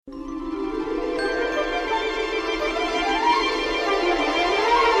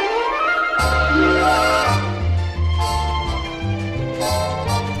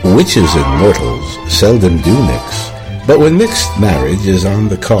Witches and mortals seldom do mix, but when mixed marriage is on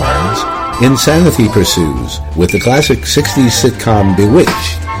the cards, insanity pursues with the classic 60s sitcom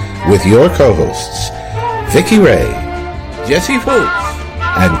Bewitched, with your co-hosts, Vicky Ray, Jesse Fultz,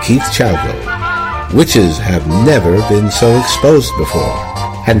 and Keith Chalgo. Witches have never been so exposed before.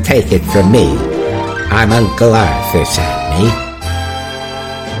 And take it from me, I'm Uncle Arthur, Sammy.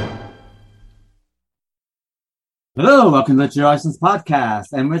 Hello, welcome to the License Podcast,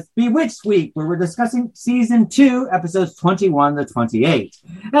 and with Bewitched Week, where we're discussing Season 2, Episodes 21 to 28.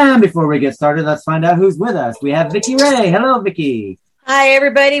 And before we get started, let's find out who's with us. We have Vicky Ray. Hello, Vicky. Hi,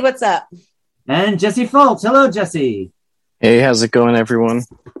 everybody. What's up? And Jesse Fultz. Hello, Jesse. Hey, how's it going, everyone?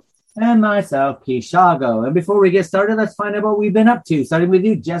 And myself, Keith Shago. And before we get started, let's find out what we've been up to. Starting with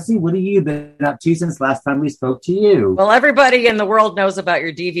you, Jesse, what have you been up to since last time we spoke to you? Well, everybody in the world knows about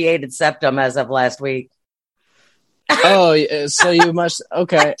your deviated septum as of last week. Oh, so you must...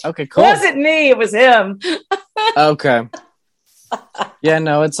 Okay, cool. It wasn't me, it was him. Okay. Yeah,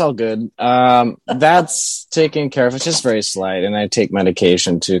 no, it's all good. That's taken care of. It's just very slight, and I take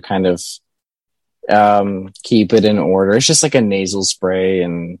medication to kind of keep it in order. It's just like a nasal spray,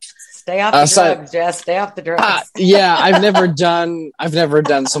 and stay off the drugs, Jess. Stay off the drugs. Yeah, I've never done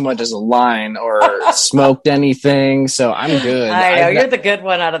so much as a line or smoked anything, so I'm good. I know, you're the good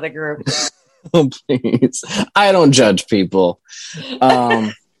one out of the group. Oh, please. I don't judge people.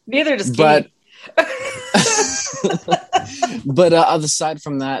 Neither does Keith. But aside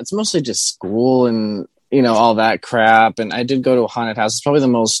from that, it's mostly just school and, all that crap. And I did go to a haunted house. It's probably the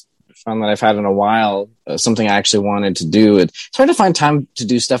most fun that I've had in a while. Something I actually wanted to do. It's hard to find time to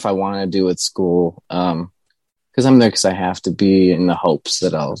do stuff I want to do at school. Because I'm there because I have to be, in the hopes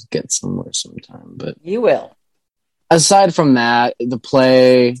that I'll get somewhere sometime. But you will. Aside from that, the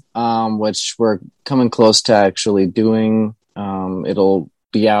play, which we're coming close to actually doing, it'll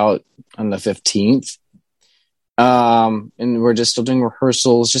be out on the 15th. And we're just still doing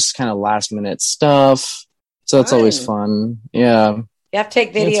rehearsals, just kind of last minute stuff. So it's always fun. Yeah. You have to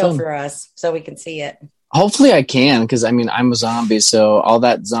take video for us so we can see it. Hopefully I can, because I'm a zombie, so all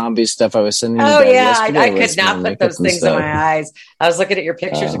that zombie stuff I was sending you guys yesterday I could not put those things in my eyes. I was looking at your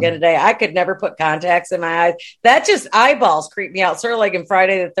pictures again today. I could never put contacts in my eyes. That just eyeballs creep me out. Sort of like in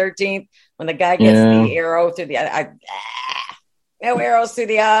Friday the 13th when the guy gets the arrow through the eye. No arrows through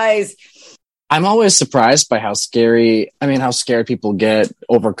the eyes. I'm always surprised by how scared people get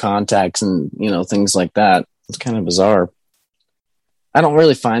over contacts and, things like that. It's kind of bizarre. I don't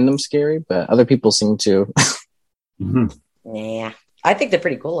really find them scary, but other people seem to. Mm-hmm. Yeah, I think they're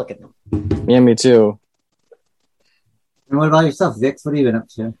pretty cool looking. Yeah, me too. And what about yourself, Vix? What have you been up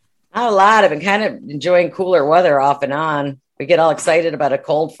to? Not a lot. I've been kind of enjoying cooler weather off and on. We get all excited about a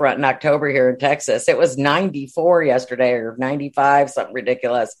cold front in October here in Texas. It was 94 yesterday or 95, something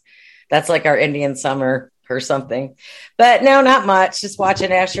ridiculous. That's like our Indian summer or something. But no, not much. Just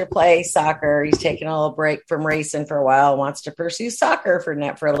watching Asher play soccer. He's taking a little break from racing for a while, wants to pursue soccer for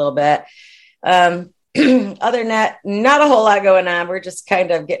a little bit. Other than that, not a whole lot going on. We're just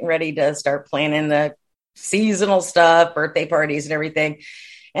kind of getting ready to start planning the seasonal stuff, birthday parties and everything.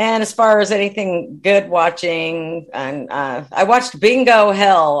 And as far as anything good watching, and I watched Bingo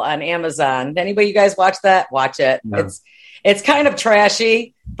Hell on Amazon. Anybody you guys watch that? Watch it. No. It's kind of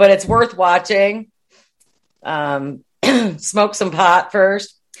trashy, but it's worth watching. Smoke some pot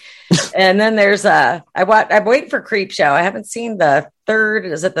first. And then there's I'm waiting for Creep Show. I haven't seen the third.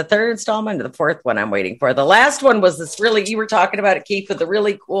 Is it the third installment or the fourth one I'm waiting for? The last one was this you were talking about it, Keith, with the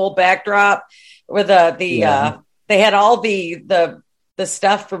really cool backdrop where they had all the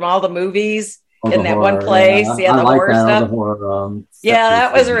stuff from all the movies in that one place. Yeah, the horror stuff.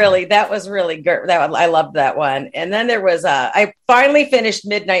 That was really good. I loved that one. And then there was I finally finished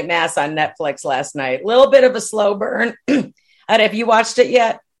Midnight Mass on Netflix last night. A little bit of a slow burn. Have you watched it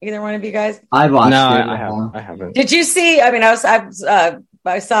yet? Either one of you guys? I watched it. I haven't. Did you see? I mean, I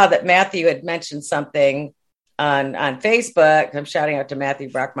saw that Matthew had mentioned something on Facebook. I'm shouting out to Matthew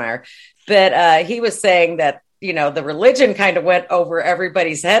Brockmeyer, but he was saying that the religion kind of went over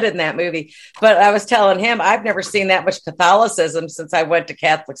everybody's head in that movie. But I was telling him, I've never seen that much Catholicism since I went to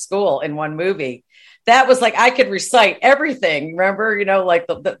Catholic school in one movie. That was like, I could recite everything. Remember, like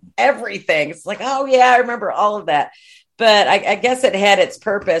the everything. It's like, oh yeah, I remember all of that. But I guess it had its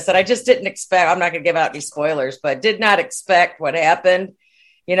purpose. And I just didn't expect, I'm not going to give out any spoilers, but did not expect what happened.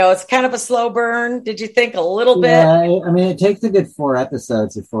 It's kind of a slow burn. Did you think a little bit? Yeah, I mean, it takes a good 4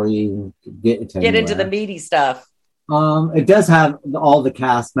 episodes before you get into the meaty stuff. It does have all the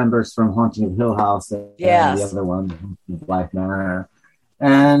cast members from Haunting of Hill House and the other one, Black Manor.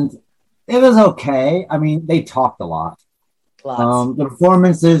 And it was okay. I mean, they talked a lot. Lots. The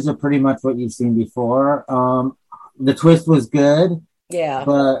performances are pretty much what you've seen before. The twist was good. Yeah.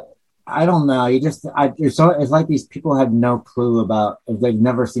 But I don't know. It's like these people have no clue about, if they've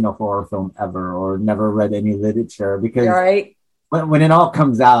never seen a horror film ever or never read any literature, because right. when it all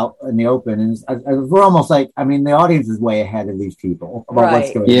comes out in the open, and we're almost like, I mean, the audience is way ahead of these people about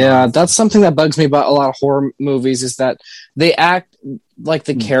what's going on. Yeah, that's something that bugs me about a lot of horror movies, is that they act like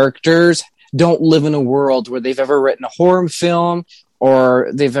the characters don't live in a world where they've ever written a horror film or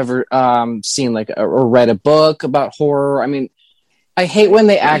they've ever seen or read a book about horror. I mean, I hate when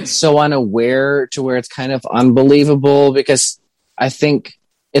they act so unaware to where it's kind of unbelievable, because I think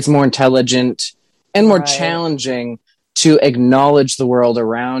it's more intelligent and more challenging to acknowledge the world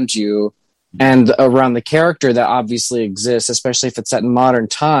around you and around the character that obviously exists, especially if it's set in modern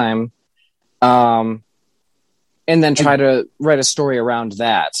time, and then try to write a story around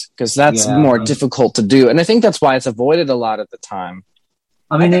that, because that's more difficult to do. And I think that's why it's avoided a lot of the time.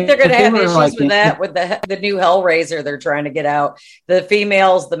 I think they're going to have issues with that, with the new Hellraiser they're trying to get out. The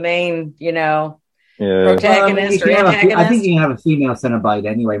female's the main, protagonist or antagonist. I think you can have a female Cenobite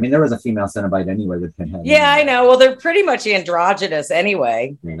anyway. I mean, there was a female Cenobite anyway with Pinhead. Yeah, I know. Well, they're pretty much androgynous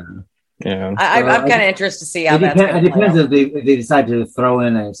anyway. Yeah. I'm kind of interested to see how that's going to play. It depends if they decide to throw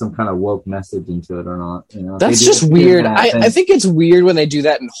in some kind of woke message into it or not. That's just weird. I think it's weird when they do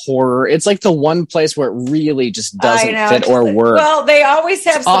that in horror. It's like the one place where it really just doesn't fit or work. Well, they always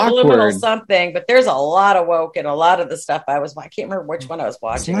have subliminal something, but there's a lot of woke and a lot of the stuff I can't remember which one I was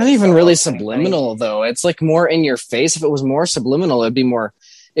watching. It's not even really subliminal, though. It's like more in your face. If it was more subliminal, it'd be more...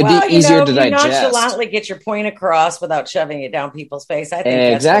 It'd be easier to digest. You nonchalantly get your point across without shoving it down people's face. I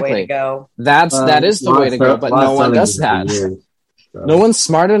think that's the way to go. That is the way to go, but no one does that. No one's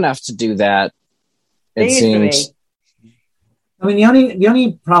smart enough to do that. It seems. I mean, the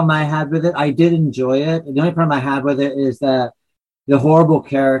only problem I had with it, I did enjoy it. The only problem I had with it is that the horrible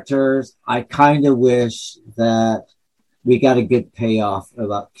characters, I kind of wish that we got a good payoff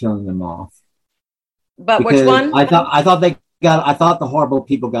about killing them off. But because which one? I thought the horrible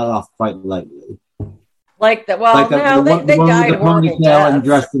people got off quite lightly. Like that? Well, they died horrible deaths. And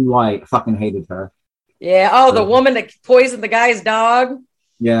dressed in white. I fucking hated her. Yeah. Oh, the woman that poisoned the guy's dog.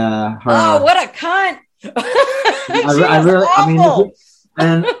 Yeah. Her. Oh, what a cunt!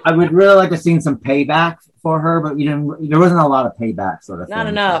 And I would really like to see some payback for her, but there wasn't a lot of payback, sort of. Not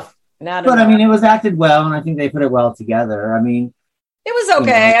enough. But I mean, it was acted well, and I think they put it well together. I mean, it was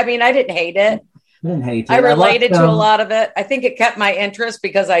okay. I mean, I didn't hate it. I related to a lot of it. I think it kept my interest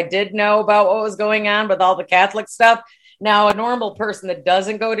because I did know about what was going on with all the Catholic stuff. Now, a normal person that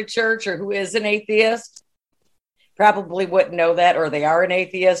doesn't go to church or who is an atheist probably wouldn't know that, or they are an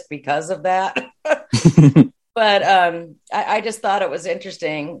atheist because of that. But I just thought it was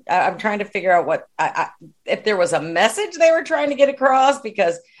interesting. I'm trying to figure out if there was a message they were trying to get across,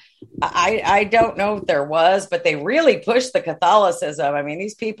 because I don't know if there was, but they really pushed the Catholicism. I mean,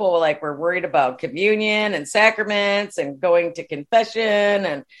 these people were worried about communion and sacraments and going to confession.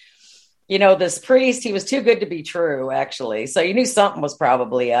 And, this priest, he was too good to be true, actually. So you knew something was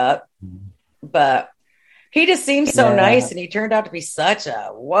probably up. But he just seemed so nice, and he turned out to be such a,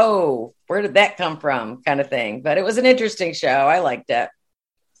 whoa, where did that come from kind of thing. But it was an interesting show. I liked it.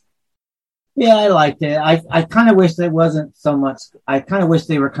 Yeah, I liked it. I kind of wish there wasn't so much. I kind of wish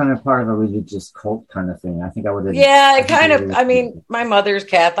they were kind of part of a religious cult kind of thing. I think I would have. Yeah, I mean, my mother's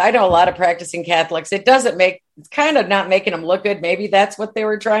Catholic. I know a lot of practicing Catholics. It's kind of not making them look good. Maybe that's what they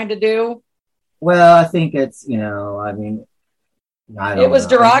were trying to do. Well, I think it's, I mean, it was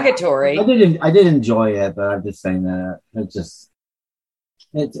derogatory. I did enjoy it, but I'm just saying that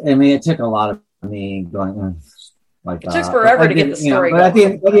it took a lot of me going, it took forever to get the story but at the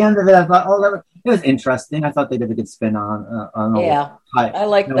end of it, I thought, it was interesting. I thought they did a good spin on I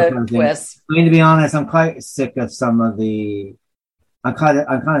like the twist. I mean, to be honest, I'm quite sick of some of the. I'm kind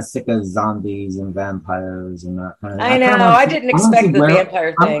of sick of zombies and vampires and that kind of. I know. I didn't expect the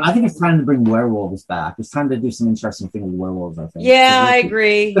vampire thing. I think it's time to bring werewolves back. It's time to do some interesting things with werewolves. I think. Yeah, I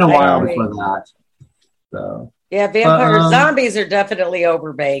agree. It's been a while before that. So. Yeah, zombies are definitely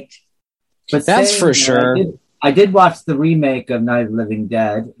overbaked. But that's for sure. I did watch the remake of Night of the Living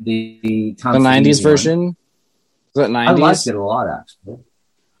Dead, the 90s version. Is that 90s? I liked it a lot, actually.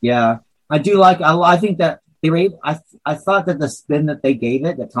 Yeah, I do like. I think that I thought that the spin that they gave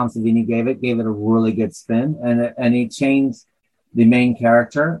it, that Tom Savini gave it a really good spin, and he changed the main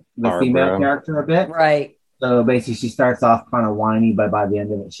character, the female character, a bit. Right. So basically, she starts off kind of whiny, but by the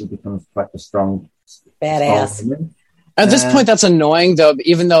end of it, she becomes quite a strong badass. Woman. At this point, that's annoying, though,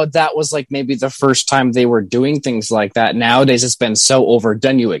 even though that was maybe the first time they were doing things like that. Nowadays, it's been so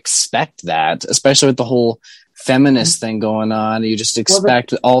overdone. You expect that, especially with the whole feminist thing going on. You just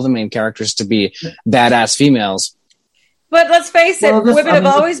expect all the main characters to be badass females. But let's face it, women have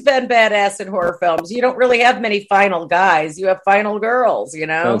always been badass in horror films. You don't really have many final guys. You have final girls, you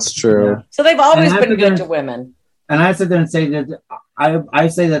know? That's true. Yeah. So they've always been good to women. And I sit there and say that I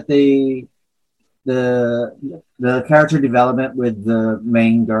say that the character development with the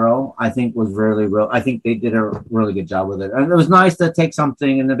main girl, I think was really I think they did a really good job with it. And it was nice to take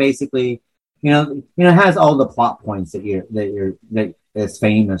something and to basically, it has all the plot points that it's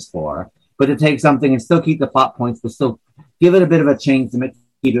famous for. But to take something and still keep the plot points, but still give it a bit of a change to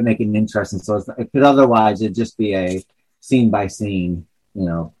keep it making it interesting. So it could otherwise it'd just be a scene by scene,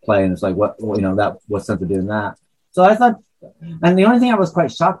 play, and it's like what's something to do in that. So I thought, and the only thing I was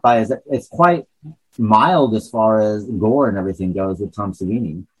quite shocked by is that it's quite mild as far as gore and everything goes with Tom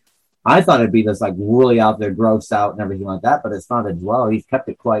Savini. I thought it'd be this like really out there, gross out and everything like that, but it's not as well. He's kept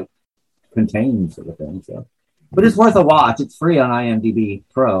it quite contained sort of thing. So. But it's worth a watch. It's free on IMDb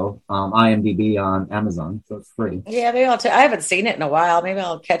Pro, IMDb on Amazon, so it's free. Yeah, maybe I haven't seen it in a while. Maybe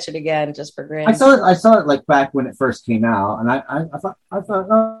I'll catch it again just for granted. I saw it like back when it first came out, and I thought,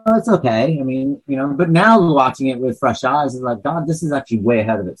 oh, it's okay. I mean, but now watching it with fresh eyes, it's like, God, this is actually way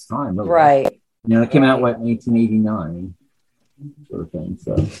ahead of its time. Really. Right. It came out in 1889, sort of thing.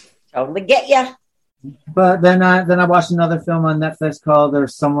 So totally get ya. But then I watched another film on Netflix called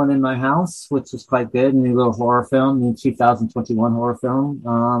There's Someone in My House, which was quite good. A new little horror film, new 2021 horror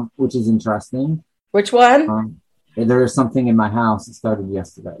film, which is interesting. Which one? There is Something in My House. It started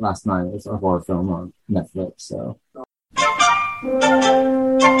last night. It's a horror film on Netflix. So.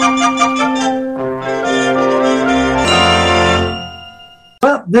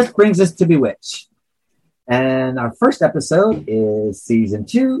 Well, this brings us to Bewitched. And our first episode is season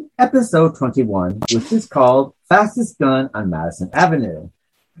 2, episode 21, which is called Fastest Gun on Madison Avenue.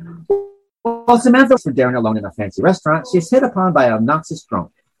 While Samantha waits for Darren alone in a fancy restaurant, she is hit upon by an obnoxious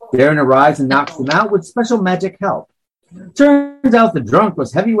drunk. Darren arrives and knocks him out with special magic help. Turns out the drunk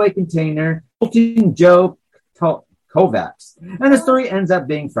was heavyweight container Joe Kovacs, and the story ends up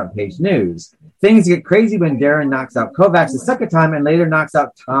being front page news. Things get crazy when Darren knocks out Kovacs a second time and later knocks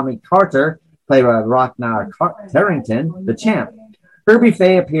out Tommy Carter, played by Rocknar Carrington, the champ. Herbie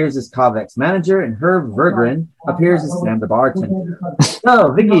Faye appears as Kovacs' manager, and Herb Vergren appears as Sam the bartender.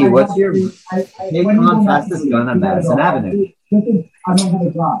 So, Vicky, what's your take on Fastest Gun on Madison Avenue?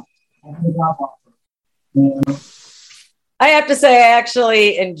 I have to say I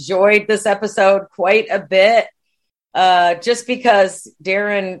actually enjoyed this episode quite a bit. Just because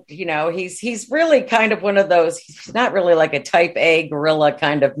Darren, he's really kind of one of those, he's not really like a type A gorilla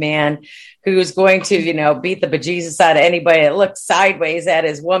kind of man who's going to, beat the bejesus out of anybody that looks sideways at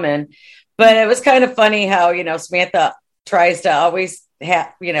his woman. But it was kind of funny how, Samantha tries to always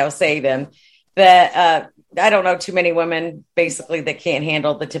save him. That I don't know too many women basically that can't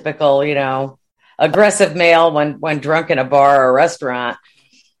handle the typical, aggressive male when drunk in a bar or a restaurant.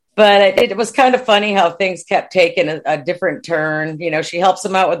 But it was kind of funny how things kept taking a different turn. She helps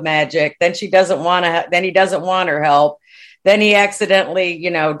him out with magic. Then she doesn't want to. Then he doesn't want her help. Then he accidentally,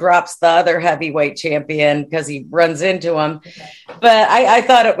 drops the other heavyweight champion because he runs into him. But I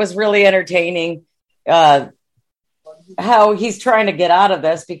thought it was really entertaining how he's trying to get out of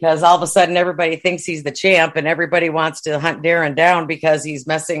this because all of a sudden everybody thinks he's the champ and everybody wants to hunt Darren down because he's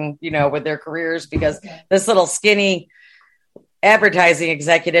messing, with their careers because this little skinny advertising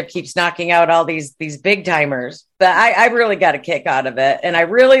executive keeps knocking out all these big timers. But I really got a kick out of it. And I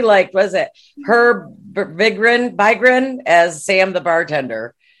really liked, Herb Vigran as Sam the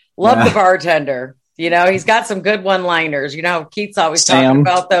bartender. Love the bartender. He's got some good one-liners. Keith's always talking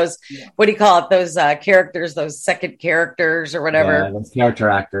about those, what do you call it? Those characters, those second characters or whatever. Yeah, those character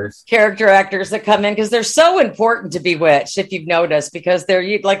actors. Character actors that come in because they're so important to Bewitched, if you've noticed, because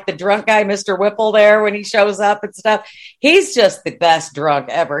they're like the drunk guy, Mr. Whipple there when he shows up and stuff. He's just the best drunk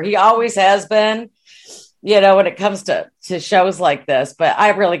ever. He always has been, when it comes to shows like this. But I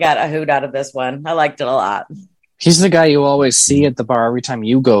really got a hoot out of this one. I liked it a lot. He's the guy you always see at the bar every time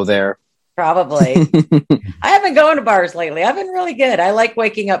you go there. Probably. I haven't gone to bars lately. I've been really good. I like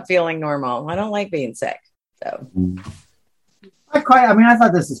waking up feeling normal. I don't like being sick. So I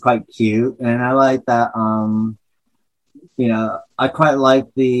thought this was quite cute, and I like that. I quite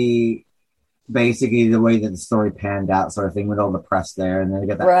like basically the way that the story panned out, sort of thing, with all the press there, and then you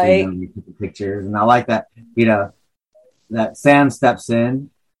get that you took the pictures, and I like that. That Sam steps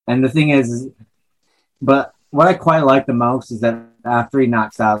in, and the thing is, but what I quite like the most is that after he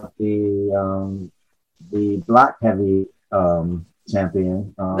knocks out the black heavy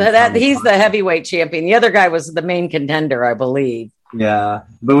champion, he's the heavyweight champion. The other guy was the main contender, I believe. Yeah,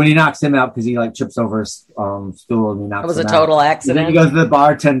 but when he knocks him out because he like trips over his stool and he knocks It was him a out. total And then accident. he goes to the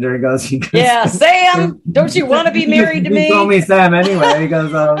bartender and goes, Yeah, Sam, don't you want to be married to You told me? me Sam anyway. He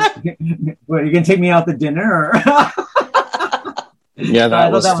goes, what, you gonna take me out to dinner? Or Yeah, I that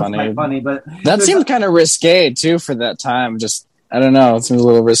thought was that funny. quite funny, but That seemed kind of risque too for that time. Just I don't know. It seems a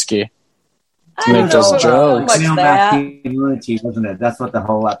little risky. I Make don't know those about jokes. much male that. masculinity, wasn't it? That's what the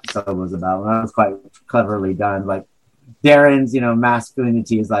whole episode was about. And that was quite cleverly done. Like Darren's,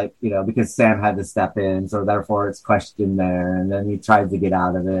 masculinity is like, because Sam had to step in, so therefore it's questioned there, and then he tries to get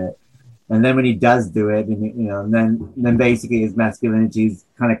out of it. And then when he does do it, and then basically his masculinity is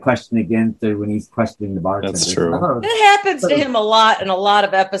kind of questioned again through when he's questioning the bartender. That's true. It happens to him a lot in a lot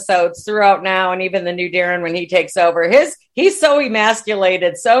of episodes throughout now, and even the new Darren when he takes over. He's so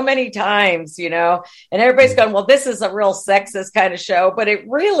emasculated so many times, and everybody's going, well, this is a real sexist kind of show, but it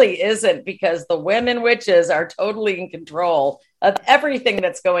really isn't, because the women witches are totally in control of everything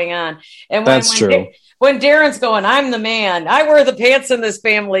that's going on. And That's true. When Darren's going, I'm the man, I wear the pants in this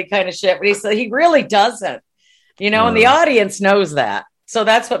family kind of shit, but he really doesn't, and the audience knows that. So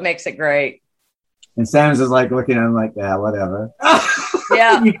that's what makes it great. And Sam's just like looking at him like, yeah, whatever.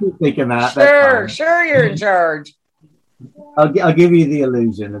 Yeah. You keep thinking that. Sure, you're in charge. I'll give you the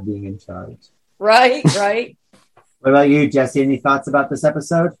illusion of being in charge. Right. What about you, Jesse? Any thoughts about this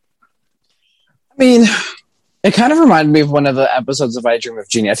episode? I mean, it kind of reminded me of one of the episodes of I Dream of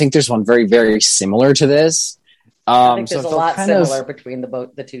Jeannie. I think there's one very, very similar to this. I think there's a lot similar between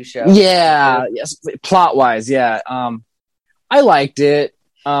the two shows. Yeah, yes, plot wise, yeah. I liked it.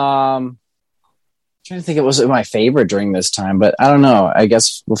 Trying to think, it was my favorite during this time, but I don't know. I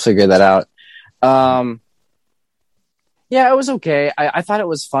guess we'll figure that out. Yeah, it was okay. I thought it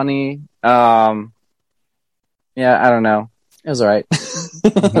was funny. Yeah, I don't know. It was all right.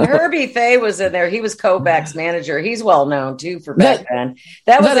 Herbie Faye was in there. He was Kobach's manager. He's well known too for back then.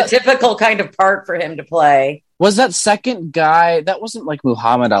 That was a typical kind of part for him to play. Was that second guy? That wasn't like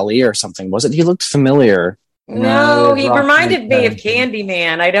Muhammad Ali or something, was it? He looked familiar. No, he reminded me of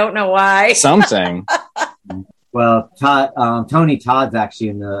Candyman. I don't know why. Something. Well, Tony Todd's actually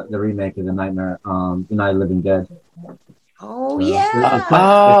in the remake of The Nightmare, The Night of the Living Dead. Oh, So yeah. it's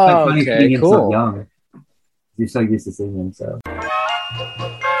quite funny okay, seeing him cool. so young. You're so used to seeing him, so.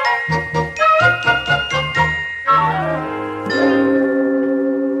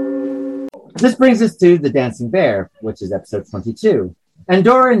 This brings us to The Dancing Bear, which is episode 22.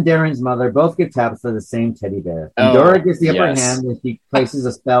 Andorra and Darren's mother both give Tabitha the same teddy bear. Andorra gets the upper hand when she places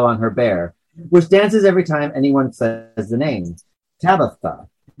a spell on her bear, which dances every time anyone says the name, Tabitha.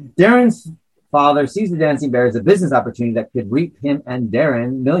 Darren's father sees the dancing bear as a business opportunity that could reap him and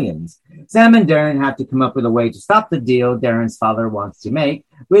Darren millions. Sam and Darren have to come up with a way to stop the deal Darren's father wants to make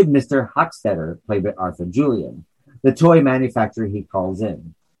with Mr. Hochstetter, played by Arthur Julian, the toy manufacturer he calls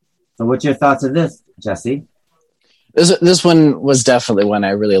in. So what's your thoughts of this, Jesse? This one was definitely one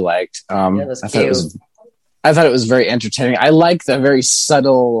I really liked. I thought it was very entertaining. I like the very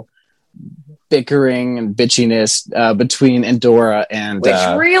subtle bickering and bitchiness between Andorra and which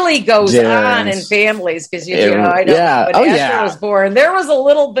really goes Darren's. on in families because I know when Asher was born, there was a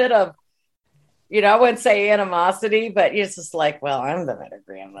little bit of I wouldn't say animosity, but it's just like, well, I'm the better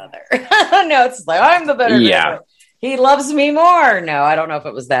grandmother. No, it's like I'm the better grandmother. He loves me more. No, I don't know if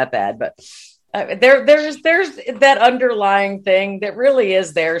it was that bad, but there's that underlying thing that really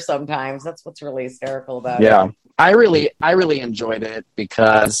is there sometimes. That's what's really hysterical about it. Yeah, I really enjoyed it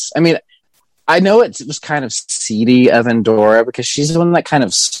because I know it was kind of seedy of Andorra because she's the one that kind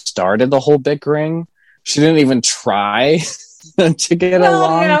of started the whole bickering. She didn't even try to get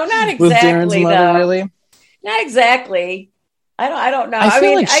along. No, not exactly. With Darren's mother, really. Not exactly. I don't know. I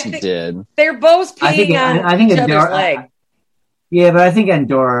think she did. They're both peeing on each other's leg. Yeah, but I think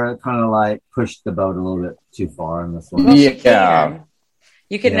Andorra kind of like pushed the boat a little bit too far on this one. Well, you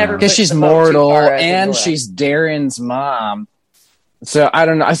can never because she's mortal and she's Darren's mom. So I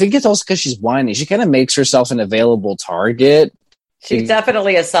don't know. I think it's also because she's whiny. She kind of makes herself an available target. She's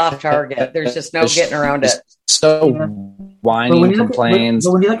definitely a soft target. There's just no getting around it. So whiny, complains,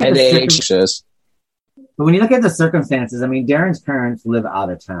 headaches. But when you look at the circumstances, Darren's parents live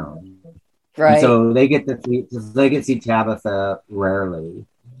out of town, right? And so they get to see Tabitha rarely,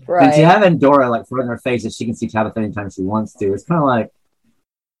 right? And to have Andorra like throw in her face that she can see Tabitha anytime she wants to, it's kind of like,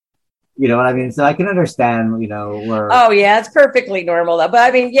 you know what I mean? So I can understand, where. Oh yeah, it's perfectly normal though.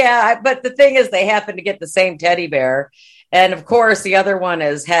 But but the thing is, they happen to get the same teddy bear. And of course, the other one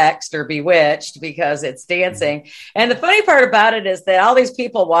is hexed or bewitched because it's dancing. And the funny part about it is that all these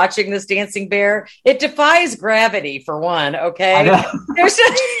people watching this dancing bear, it defies gravity for one. Okay, there's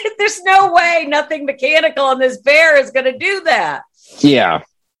no way nothing mechanical in this bear is going to do that. Yeah.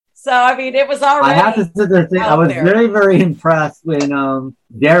 So, I mean, it was already. I have to say the thing. I was very, very impressed when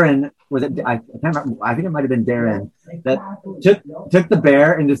Darren was it. I can't remember. I think it might have been Darren that took the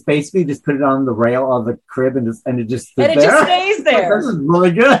bear and just basically just put it on the rail of the crib and it just stood and it there. just stays there. This is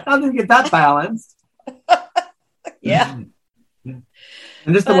really good. How did you get that balanced? Yeah.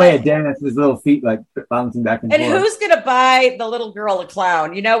 And just the way it danced, his little feet like bouncing back and forth. And who's going to buy the little girl a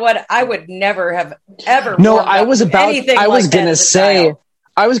clown? You know what? I would never have ever. No, I was going to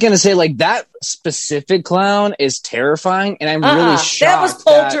say like that specific clown is terrifying. And I'm really shocked. That was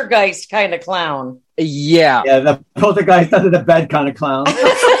poltergeist kind of clown. Yeah, the poltergeist under the bed kind of clown.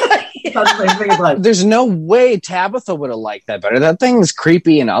 There's no way Tabitha would have liked that better. That thing is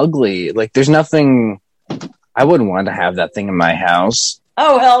creepy and ugly. Like there's nothing. I wouldn't want to have that thing in my house.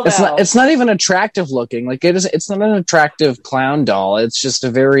 Oh hell no! It's not even attractive looking. Like it is. It's not an attractive clown doll. It's just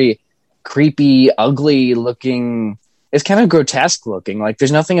a very creepy, ugly looking. It's kind of grotesque looking. Like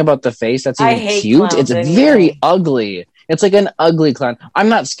there's nothing about the face that's even cute. It's very ugly. It's like an ugly clown. I'm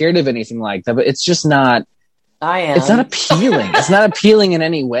not scared of anything like that, but it's just not. I am. It's not appealing. It's not appealing in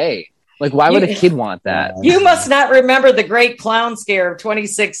any way. Like, why would a kid want that? You must not remember the great clown scare of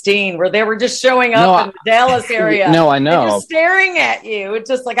 2016 where they were just showing up in the Dallas area. No, I know. Just staring at you. It's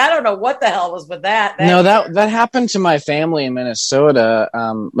just like, I don't know what the hell was with that. That happened to my family in Minnesota.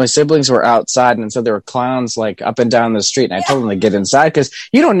 My siblings were outside and so there were clowns like up and down the street. And I told them to get inside because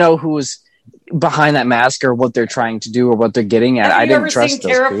you don't know who's behind that mask or what they're trying to do or what they're getting at. I didn't trust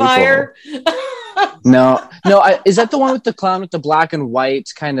those Terrifier? People. No. Is that the one with the clown with the black and white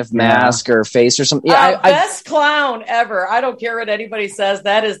kind of mask or face or something? Yeah, best clown ever. I don't care what anybody says.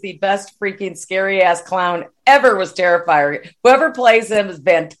 That is the best freaking scary ass clown ever. Was Terrifier. Whoever plays him is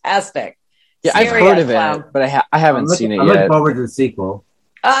fantastic. Yeah, I've heard of it, but I haven't seen it yet. I look forward to the sequel.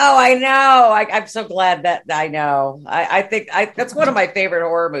 Oh, I know. I'm so glad that I know. I think that's one of my favorite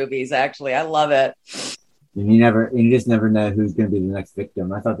horror movies. Actually, I love it. And you just never know who's going to be the next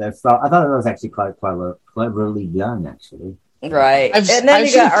victim. I thought it was actually quite cleverly done, actually. Right. And then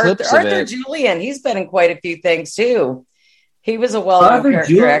you got Arthur Julian. He's been in quite a few things too. He was a well-known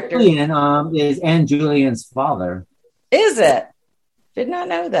character actor. Arthur Julian is Anne Julian's father. Is it? Did not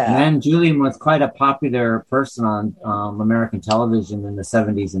know that. Anne Julian was quite a popular person on American television in the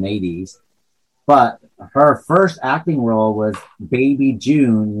 70s and 80s. But her first acting role was Baby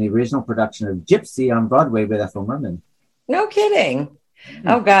June in the original production of Gypsy on Broadway with Ethel Merman. No kidding.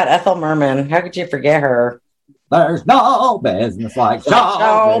 Oh, God, Ethel Merman. How could you forget her? There's no business like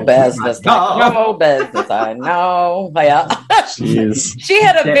no business. No business. I know. Yeah. Jeez. She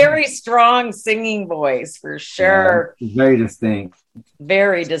had a very strong singing voice, for sure. Yeah, very distinct.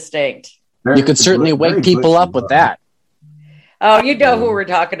 Very distinct. You could certainly wake people up with that. Oh, you know who we're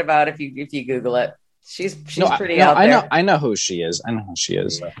talking about if you Google it. She's pretty out there. I know who she is.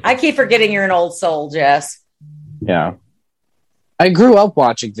 I keep forgetting you're an old soul, Jess. Yeah. I grew up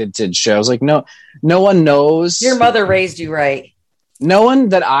watching vintage shows. Like no one knows. Your mother raised you right. No one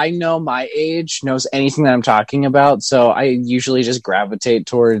that I know my age knows anything that I'm talking about. So I usually just gravitate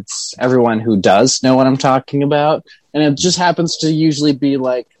towards everyone who does know what I'm talking about. And it just happens to usually be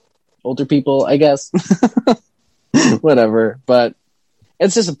like older people, I guess. Whatever. But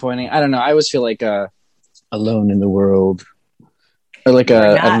it's disappointing. I don't know. I always feel like alone in the world. Or like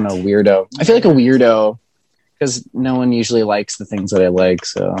weirdo. I feel like a weirdo. Because no one usually likes the things that I like,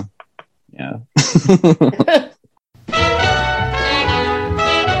 so yeah.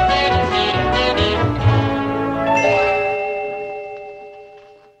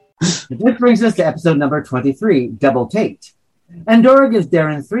 This brings us to episode number 23, Double Tate. Andorra gives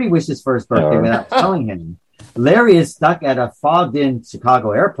Darren 3 wishes for his birthday without telling him. Larry is stuck at a fogged-in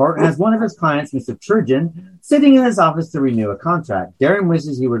Chicago airport and has one of his clients, Mr. Turgeon, sitting in his office to renew a contract. Darren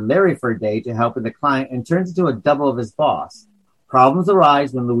wishes he were Larry for a day to help with the client and turns into a double of his boss. Problems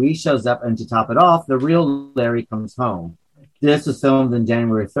arise when Louise shows up, and to top it off, the real Larry comes home. This was filmed on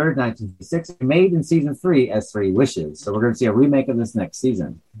January 3rd, 1956, and made in season 3 as 3 Wishes. So we're going to see a remake of this next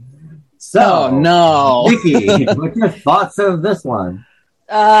season. So, no. Vicky, what's your thoughts of this one?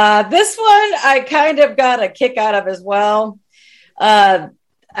 This one I kind of got a kick out of as well. I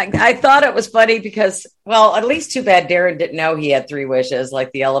thought it was funny because, well, at least too bad Darren didn't know he had 3 wishes,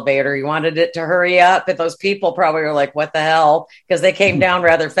 like the elevator. He wanted it to hurry up, but those people probably were like, what the hell? Because they came down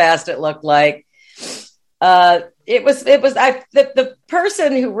rather fast, it looked like. The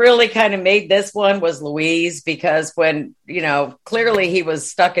person who really kind of made this one was Louise, because when, clearly he was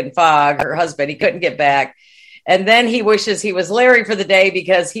stuck in fog, her husband, he couldn't get back. And then he wishes he was Larry for the day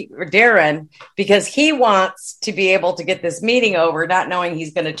because Darren wants to be able to get this meeting over, not knowing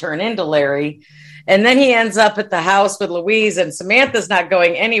he's going to turn into Larry. And then he ends up at the house with Louise, and Samantha's not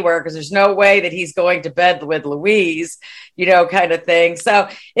going anywhere because there's no way that he's going to bed with Louise, kind of thing. So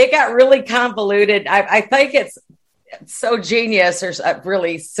it got really convoluted. I think it's so genius, or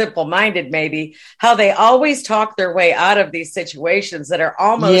really simple-minded maybe, how they always talk their way out of these situations that are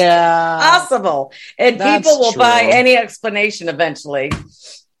almost impossible, and people will buy any explanation eventually.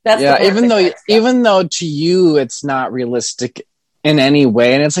 That's even though to you it's not realistic in any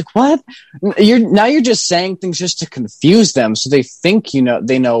way, and it's like, what? You're just saying things just to confuse them, so they think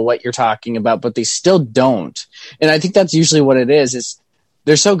they know what you're talking about, but they still don't. And I think that's usually what it is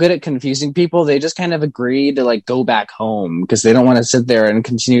they're so good at confusing people, they just kind of agree to like go back home because they don't want to sit there and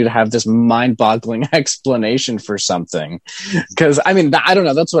continue to have this mind-boggling explanation for something. Because I don't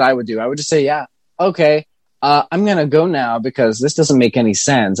know, that's what I would do. I would just say, yeah, okay, I'm gonna go now because this doesn't make any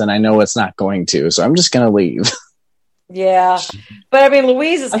sense, and I know it's not going to, so I'm just gonna leave. Yeah, but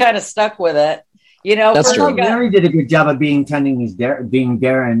Louise is kind of stuck with it. That's true. Larry did a good job of being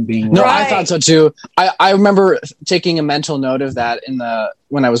Darren. No, right. I thought so too. I remember taking a mental note of that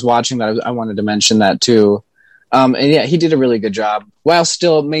when I was watching that. I wanted to mention that too. And yeah, he did a really good job while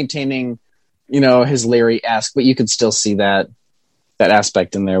still maintaining, his Larry-esque, but you could still see that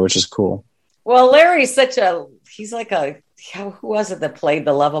aspect in there, which is cool. Well, Larry's he's like who was it that played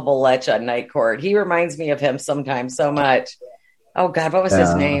the lovable lech on Night Court? He reminds me of him sometimes so much. Oh God, what was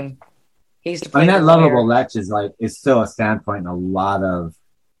his name? That lovable lech is still a standpoint in a lot of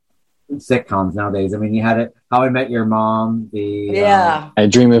sitcoms nowadays. You had it, How I Met Your Mom, I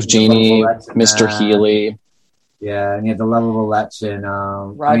Dream of Jeannie, Mr. Healy. Yeah, and you had the lovable lech in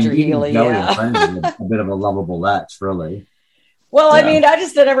Roger Healy. A bit of a lovable lech, really. Well, I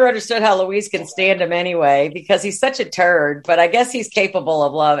just never understood how Louise can stand him anyway, because he's such a turd, but I guess he's capable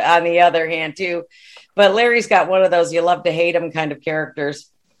of love on the other hand too. But Larry's got one of those you love to hate him kind of characters.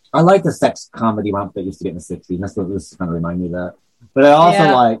 I like the sex comedy romp that used to get in the 60s. That's what this kind of remind me of that. But I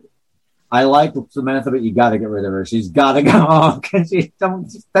also I like Samantha, but you got to get rid of her. She's got to go home. Can she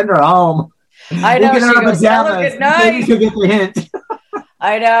don't send her home? I know. She goes, good night. Maybe she'll get the hint.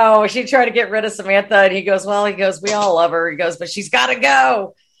 I know. She tried to get rid of Samantha, and he goes, we all love her. He goes, but she's got to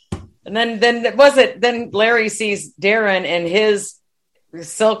go. And then Larry sees Darren in his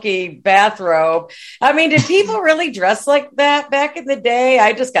silky bathrobe. Did people really dress like that back in the day?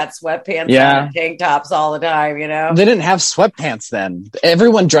 I just got sweatpants and tank tops all the time, They didn't have sweatpants then.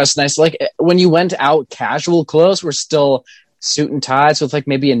 Everyone dressed nice. Like when you went out, casual clothes were still suit and ties with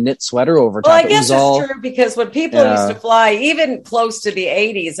maybe a knit sweater over top. Well, I guess it's true because when people used to fly, even close to the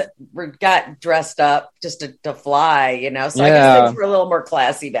 80s, got dressed up just to fly, So I guess things were a little more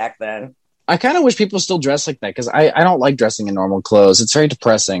classy back then. I kind of wish people still dress like that because I don't like dressing in normal clothes. It's very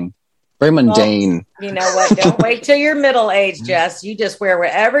depressing, very mundane. Well, you know what? Don't wait till you're middle aged, Jess. You just wear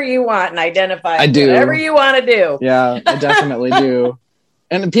whatever you want and identify whatever you want to do. Yeah, I definitely do.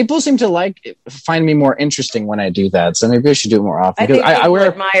 And people seem to find me more interesting when I do that. So maybe I should do it more often. I think I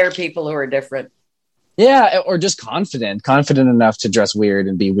admire people who are different. Yeah, or just confident enough to dress weird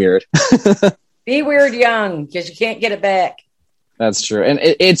and be weird. Be weird young because you can't get it back. That's true. And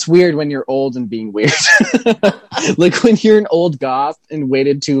it's weird when you're old and being weird. Like when you're an old goth and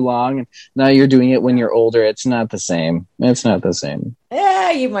waited too long and now you're doing it when you're older. It's not the same.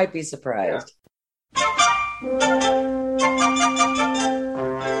 Yeah, you might be surprised.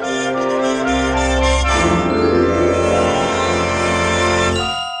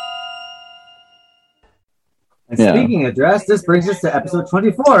 And speaking of dress, this brings us to episode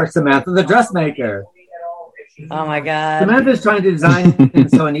 24, Samantha the Dressmaker. Oh my God. Samantha's trying to design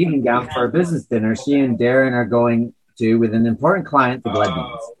an evening gown for a business dinner she and Darren are going to with an important client, the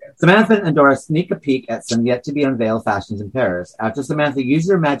Gledneys. Samantha and Dora sneak a peek at some yet-to-be-unveiled fashions in Paris. After Samantha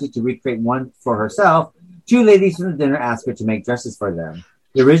uses her magic to recreate one for herself, two ladies from the dinner ask her to make dresses for them.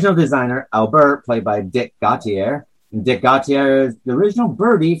 The original designer, Albert, played by Dick Gautier, and Dick Gautier is the original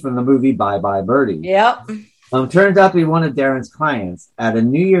Birdie from the movie Bye Bye Birdie. Yep. Turns out to be one of Darren's clients. At a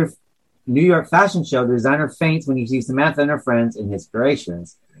New York fashion show, the designer faints when he sees Samantha and her friends in his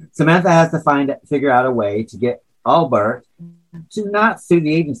creations. Samantha has to figure out a way to get Albert to not sue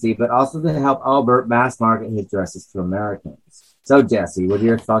the agency, but also to help Albert mass market his dresses to Americans. So, Jesse, what are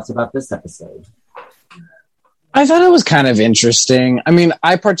your thoughts about this episode? I thought it was kind of interesting.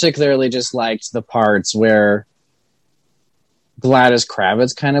 I particularly just liked the parts where Gladys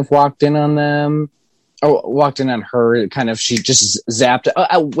Kravitz kind of walked in on them. Oh, walked in on her, she just zapped.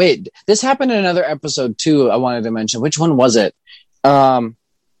 Wait, this happened in another episode too. I wanted to mention. Which one was it?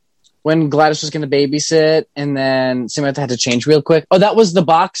 when Gladys was going to babysit, and then Samantha had to change real quick. Oh, that was the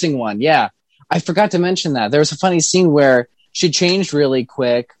boxing one. Yeah, I forgot to mention that. There was a funny scene where she changed really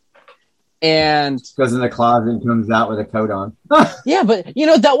quick, and goes in the closet and comes out with a coat on. yeah, but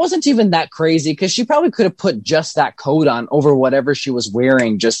that wasn't even that crazy, because she probably could have put just that coat on over whatever she was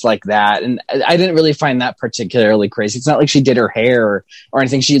wearing, just like that. And I didn't really find that particularly crazy. It's not like she did her hair or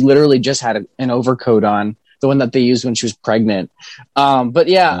anything. She literally just had an overcoat on, the one that they used when she was pregnant. But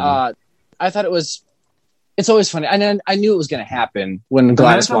yeah, I thought it's always funny. And I knew it was going to happen when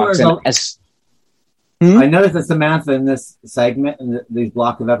Gladys walks in. I noticed that Samantha in this segment, in these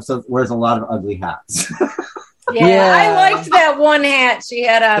block of episodes, wears a lot of ugly hats. Yeah, I liked that one hat she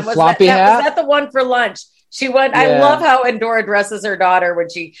had on. The floppy hat? Was that the one for lunch? She went. Yeah. I love how Endora dresses her daughter when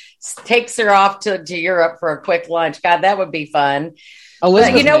she takes her off to Europe for a quick lunch. God, that would be fun.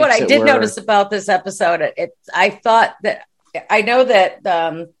 But you know what I did notice about this episode? I know that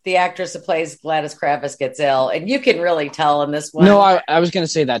the actress who plays Gladys Kravis gets ill, and you can really tell in this one. No, I was going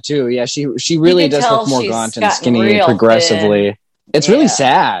to say that too. Yeah, she really does look more gaunt and skinny progressively. Thin. It's really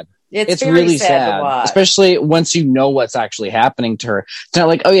sad. It's really sad, especially once you know what's actually happening to her. It's not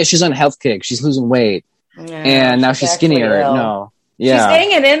like, oh yeah, she's on a health kick, she's losing weight, and now she's skinnier. No, yeah, she's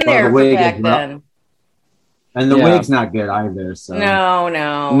hanging in there for back then. And the wig's not good either. So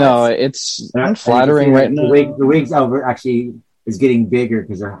no, it's unflattering right now. The wig's actually is getting bigger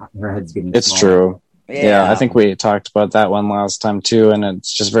because her head's getting. It's smaller. True. Yeah, I think we talked about that one last time too, and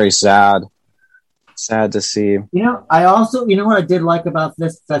it's just very sad. Sad to see. I also, what I did like about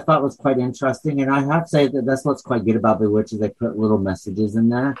this, I thought was quite interesting, and I have to say that that's what's quite good about Bewitched, is they put little messages in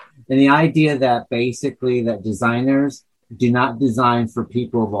there, and the idea that basically that designers do not design for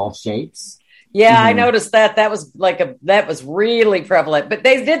people of all shapes. Yeah, I noticed that. That was really prevalent. But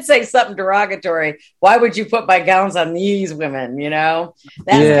they did say something derogatory. Why would you put my gowns on these women? That's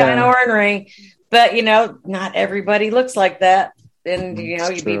kind of ornery. But not everybody looks like that. And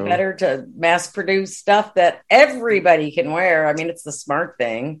you'd be better to mass produce stuff that everybody can wear. I mean, it's the smart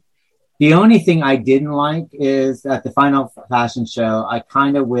thing. The only thing I didn't like is at the final fashion show, I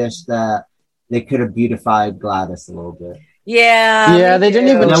kind of wish that they could have beautified Gladys a little bit. Yeah, they didn't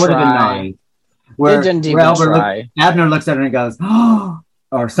even try. That would have been nice. They didn't even try. Abner looks at her and goes, "Oh,"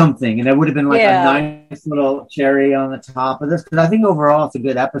 or something, and it would have been like a nice little cherry on the top of this. Because I think overall it's a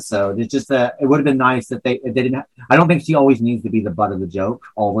good episode. It's just that it would have been nice that they didn't. I don't think she always needs to be the butt of the joke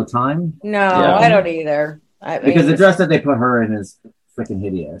all the time. No, I don't either. Because the dress that they put her in is freaking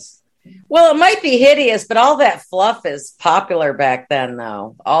hideous. Well, it might be hideous, but all that fluff is popular back then,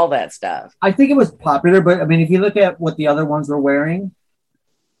 though. All that stuff. I think it was popular, but I mean, if you look at what the other ones were wearing.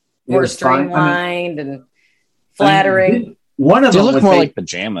 More streamlined and flattering. One of them look more like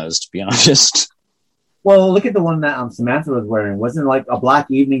pajamas, to be honest. Well, look at the one that Samantha was wearing. Wasn't like a black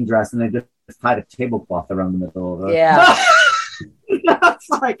evening dress, and they just tied a tablecloth around the middle of it. Yeah, that's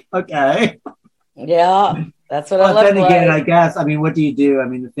like okay. Yeah, that's what I love. But then again, I guess what do you do? I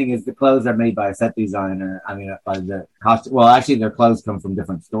mean, the thing is, the clothes are made by a set designer. I mean, by the costume. Well, actually, their clothes come from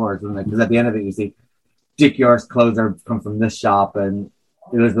different stores, because at the end of it, you see Dick York's clothes come from this shop, and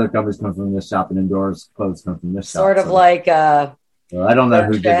Elizabeth Gilbert's come from this shop, and Endora's clothes come from this shop. Sort of like I don't know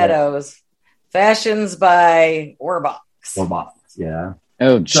who did Shadows. Fashions by Orbox. Yeah.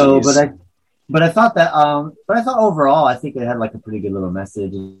 Oh, geez. So, but I thought that overall, I think it had like a pretty good little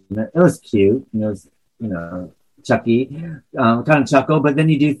message. It was cute. It was Chucky, kind of chuckle. But then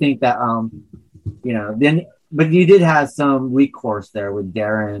you do think that But you did have some recourse there with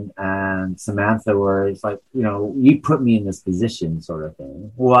Darren and Samantha, where it's like, you put me in this position, sort of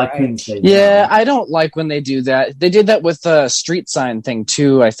thing. Well, I couldn't say. Yeah, I don't like when they do that. They did that with the street sign thing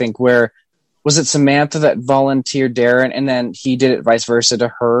too. I think where was it Samantha that volunteered Darren, and then he did it vice versa to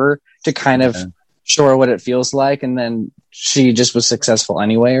her to kind of show her what it feels like, and then she just was successful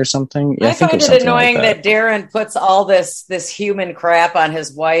anyway or something. Yeah, I find it annoying that Darren puts all this human crap on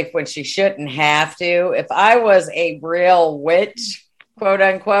his wife when she shouldn't have to. If I was a real witch, quote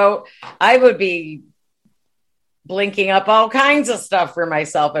unquote, I would be blinking up all kinds of stuff for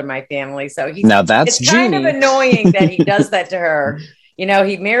myself and my family. So it's kind of annoying that he does that to her.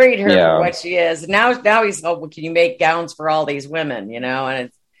 He married her for what she is. Now he's, can you make gowns for all these women,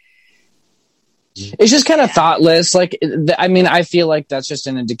 and it's just kind of thoughtless. Like, I feel like that's just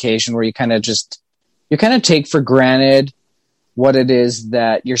an indication where you kind of take for granted what it is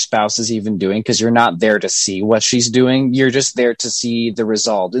that your spouse is even doing, because you're not there to see what she's doing. You're just there to see the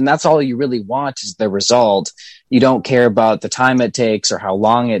result. And that's all you really want is the result. You don't care about the time it takes or how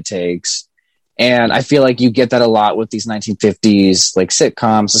long it takes. And I feel like you get that a lot with these 1950s like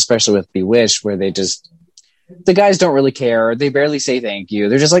sitcoms, especially with Bewitched, where they just the guys don't really care. They barely say thank you.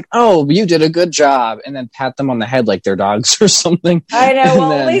 They're just like, "Oh, you did a good job," and then pat them on the head like they're dogs or something. I know.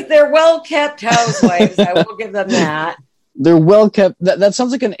 Well, at least they're well-kept housewives. I will give them that. They're well-kept. That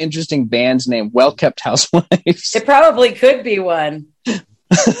sounds like an interesting band's name, Well-Kept Housewives. It probably could be one.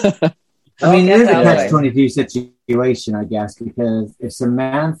 I mean, it is a catch-22 situation, I guess, because if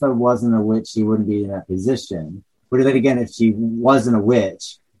Samantha wasn't a witch, she wouldn't be in that position. But then again, if she wasn't a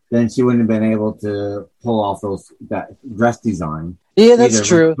witch, then she wouldn't have been able to pull off that dress design. Yeah, that's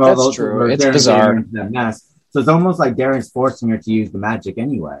true. That's true. It's bizarre. That mess. So it's almost like Darren's forcing her to use the magic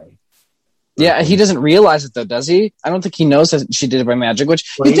anyway. Yeah, he doesn't realize it though, does he? I don't think he knows that she did it by magic.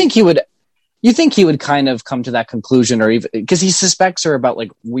 Which you think he would kind of come to that conclusion, or even because he suspects her about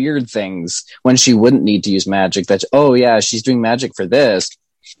like weird things when she wouldn't need to use magic. That she's doing magic for this.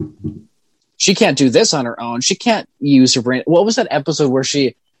 She can't do this on her own. She can't use her brain. What was that episode where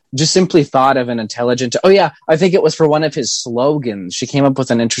she just simply thought of an intelligent... I think it was for one of his slogans. She came up with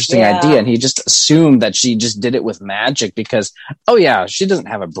an interesting idea, and he just assumed that she just did it with magic because, she doesn't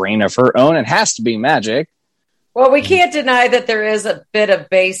have a brain of her own. It has to be magic. Well, we can't deny that there is a bit of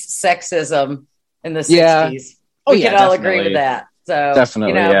base sexism in the 60s. We can all agree with that. So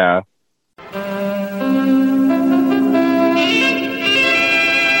definitely, yeah.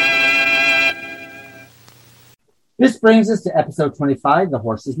 This brings us to episode 25, The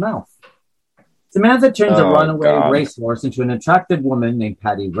Horse's Mouth. Samantha turns a runaway racehorse into an attractive woman named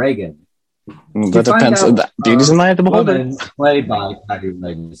Patty Reagan. That depends. Beauty's in the eye of the beholder. Played by Patty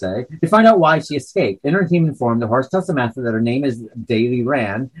Reagan, say. To find out why she escaped, in her human form, the horse tells Samantha that her name is Daily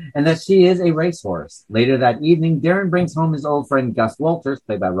Rand and that she is a racehorse. Later that evening, Darren brings home his old friend Gus Walters,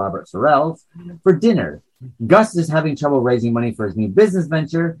 played by Robert Sorrells, for dinner. Gus is having trouble raising money for his new business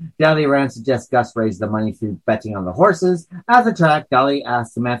venture. Dally Rand suggests Gus raise the money through betting on the horses. At the track, Dally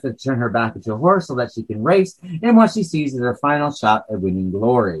asks Samantha to turn her back into a horse so that she can race, and what she sees is her final shot at winning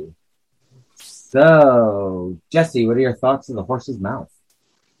glory. So, Jesse, what are your thoughts on The Horse's Mouth?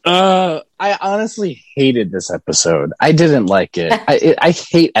 I honestly hated this episode. I didn't like it. I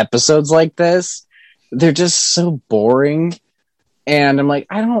hate episodes like this. They're just so boring. And I'm like,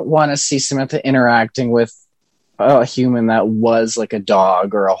 I don't want to see Samantha interacting with a human that was like a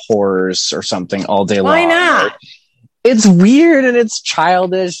dog or a horse or something all day long. Why not? It's weird and it's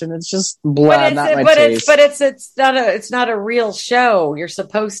childish and it's just not my taste. It's not a real show. You're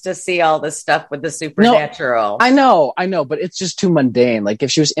supposed to see all this stuff with the supernatural. No, I know, but it's just too mundane. Like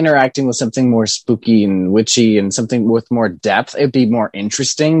if she was interacting with something more spooky and witchy and something with more depth, it'd be more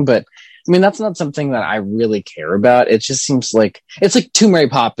interesting. But I mean, that's not something that I really care about. It just seems like it's like too Mary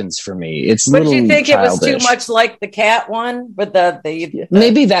Poppins for me. But you think childish. It was too much like the cat one with the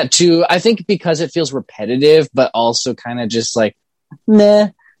maybe that too. I think because it feels repetitive, but also kind of just like meh.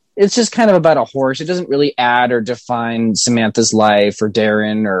 It's just kind of about a horse. It doesn't really add or define Samantha's life or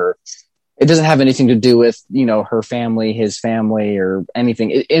Darren, or it doesn't have anything to do with her family, his family, or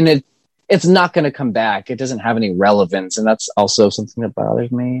anything. It's not going to come back. It doesn't have any relevance. And that's also something that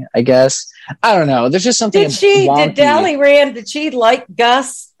bothers me, I guess. I don't know. There's just something. Did Dally Rand, did she like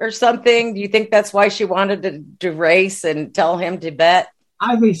Gus or something? Do you think that's why she wanted to race and tell him to bet?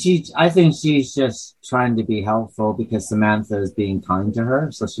 I think she's just trying to be helpful because Samantha is being kind to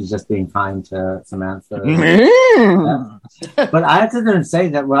her. So she's just being kind to Samantha. But I have to say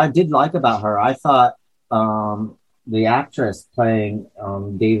that what I did like about her, I thought, the actress playing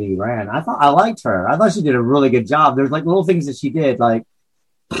Daily Rand, I liked her. I thought she did a really good job. There's like little things that she did, like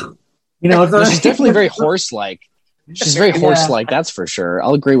she's definitely very horse-like. She's very horse-like, that's for sure.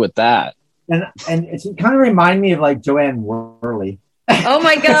 I'll agree with that. And she kind of reminded me of like Joanne Worley. Oh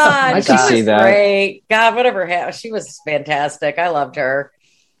my God, I can see that. Great. God, whatever happened, she was fantastic. I loved her.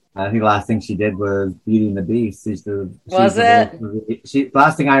 I think the last thing she did was Beauty and the Beast.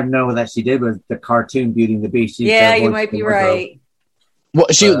 Last thing I know that she did was the cartoon Beauty and the Beast. You might be right. What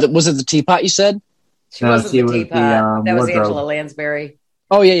was it? The teapot you said? She wasn't the teapot. That was Angela Lansbury.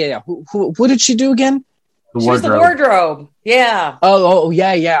 Oh yeah. Who did she do again? She was the wardrobe. Yeah. Oh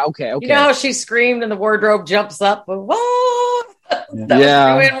yeah. Okay. You know how she screamed and the wardrobe jumps up? Whoa!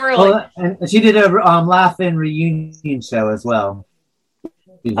 Well, and she did a Laugh-In reunion show as well.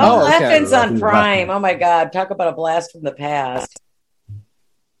 Laugh-In's on Prime. Oh my God. Talk about a blast from the past.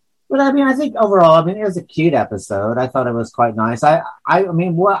 But I mean, I think overall, it was a cute episode. I thought it was quite nice. I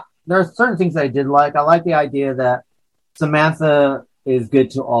mean, there are certain things that I did like. I like the idea that Samantha is good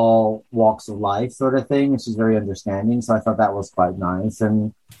to all walks of life sort of thing. And she's very understanding. So I thought that was quite nice.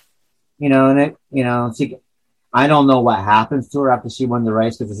 And, I don't know what happens to her after she won the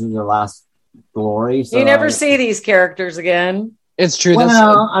race because this is her last glory. So you never see these characters again. It's true.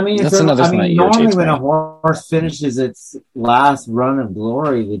 Well, I mean, that's another thing that normally irritates when me. a horse finishes its last run of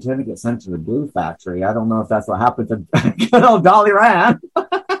glory, they tend to get sent to the glue factory. I don't know if that's what happened to good old Dolly Rand.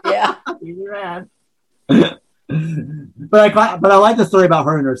 Yeah. Dolly Rand. But I like the story about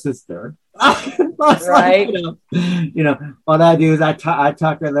her and her sister. Right. You know, what I do is I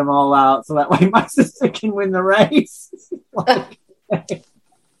tucker them all out so that way my sister can win the race.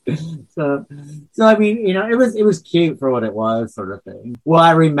 So I mean, you know, it was cute for what it was, sort of thing. Will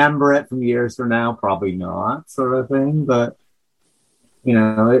I remember it from years from now? Probably not, sort of thing. But you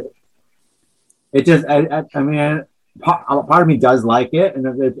know, it just I mean, part of me does like it, and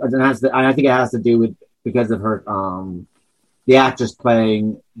it has to, I think it has to do with because of her the actress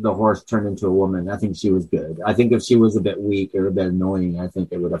playing the horse turned into a woman. I think she was good. I think if she was a bit weak or a bit annoying, I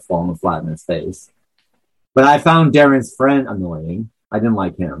think it would have fallen flat in his face. But I found Darren's friend annoying. I didn't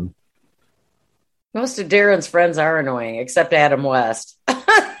like him. Most of Darren's friends are annoying, except Adam West.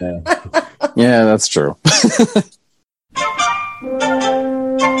 Yeah. Yeah, that's true.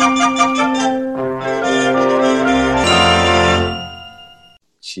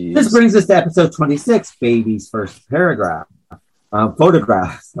 Jeez. This brings us to episode 26, Baby's first photograph.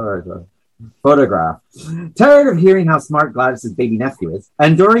 Tired of hearing how smart Gladys's baby nephew is,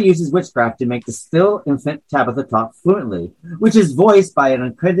 Andorra uses witchcraft to make the still infant Tabitha talk fluently, which is voiced by an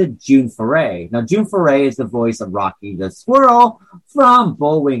uncredited June Foray. Now, June Foray is the voice of Rocky the Squirrel from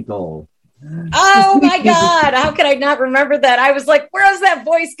Bullwinkle. Oh my God. How could I not remember that? I was like, where is that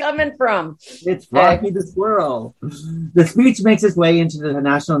voice coming from? It's Rocky the Squirrel. The speech makes its way into the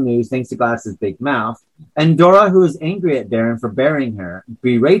national news thanks to Gladys's big mouth. Andorra, who is angry at Darren for berating her,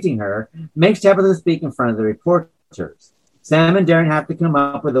 makes Tabitha speak in front of the reporters. Sam and Darren have to come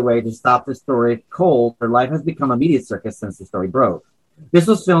up with a way to stop the story cold. Her life has become a media circus since the story broke. This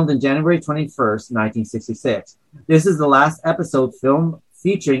was filmed on January 21st, 1966. This is the last episode filmed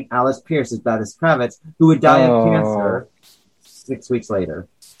featuring Alice Pierce as Gladys Kravitz, who would die of cancer 6 weeks later.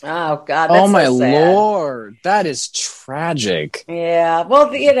 Oh God! That's my so sad. Lord, that is tragic. Yeah,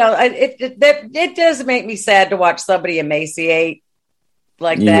 well, you know, it does make me sad to watch somebody emaciate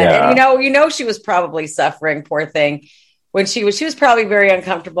like that. Yeah. And you know, she was probably suffering, poor thing. When she was probably very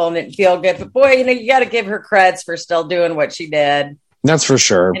uncomfortable and didn't feel good. But boy, you know, you got to give her creds for still doing what she did. That's for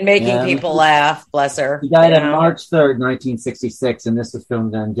sure. And making people laugh. Bless her. She died on March 3rd, 1966, and this was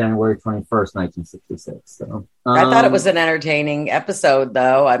filmed on January 21st, 1966. So I thought it was an entertaining episode,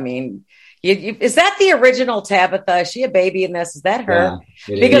 though. I mean, is that the original Tabitha? Is she a baby in this? Is that her?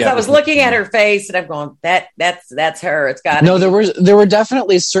 Yeah, because I was looking at her face and I'm going, that's her. It's got no. There were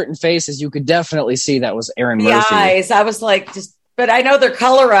definitely certain faces you could definitely see that was Erin the Murphy. eyes. I was like, but I know they're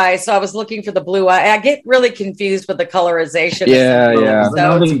colorized, so I was looking for the blue eye. I get really confused with the colorization. Yeah.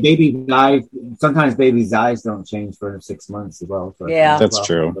 So sometimes babies' eyes don't change for 6 months as well. So yeah, that's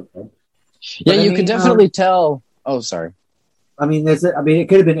true. But you could definitely tell. Oh, sorry. I mean, it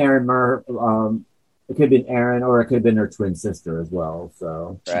could have been Erin it could have been Erin, or it could have been her twin sister as well.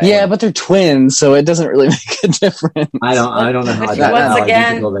 So right. Yeah, but they're twins, so it doesn't really make a difference. I don't know how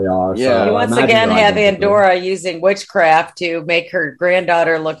identical they are. Yeah. You once again have Andorra using witchcraft to make her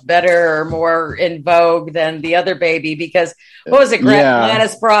granddaughter look better or more in vogue than the other baby. Because what was it?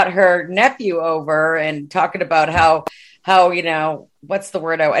 Gladys brought her nephew over and talking about how you know, what's the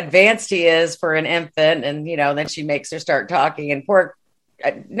word? How advanced he is for an infant, and you know, then she makes her start talking. And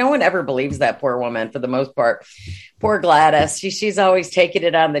no one ever believes that poor woman for the most part. Poor Gladys. She's always taking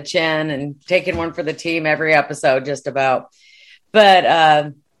it on the chin and taking one for the team every episode, just about.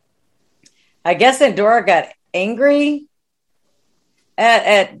 But I guess Andorra got angry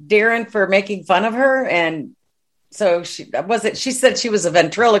at Darren for making fun of her, and so she said she was a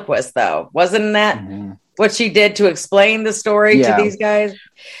ventriloquist, though, wasn't that? Mm-hmm. What she did to explain the story to these guys.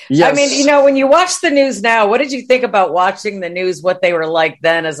 Yes. I mean, you know, when you watch the news now, what did you think about watching the news, what they were like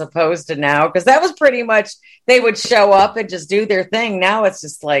then as opposed to now? Because that was pretty much, they would show up and just do their thing. Now it's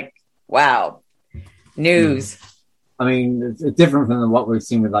just like, wow, news. I mean, it's different from what we've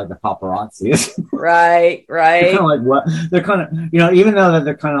seen with like the paparazzi. Right. They're kind of like what they're kind of, you know, even though that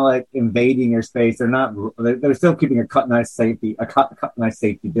they're kind of like invading your space, they're still keeping a cut nice safety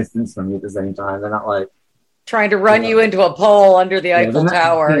distance from you at the same time. They're not like trying to run you into a pole under the Eiffel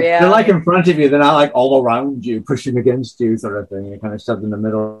Tower. They're like in front of you. They're not like all around you, pushing against you, sort of thing. You're kind of shoved in the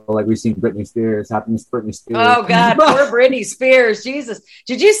middle, like we've seen Britney Spears happen to Britney Spears. Oh God, poor Britney Spears. Jesus,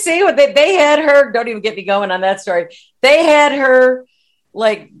 did you see what they had her? Don't even get me going on that story. They had her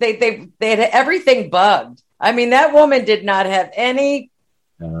like they had everything bugged. I mean, that woman did not have any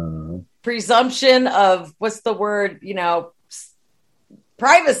presumption of what's the word? You know,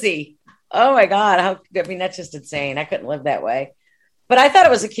 privacy. Oh my God. I mean, that's just insane. I couldn't live that way. But I thought it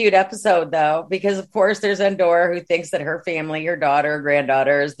was a cute episode, though, because, of course, there's Endora, who thinks that her family, her daughter, her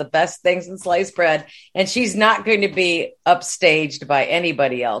granddaughter, is the best things in sliced bread. And she's not going to be upstaged by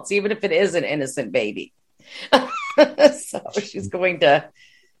anybody else, even if it is an innocent baby. So she's going to,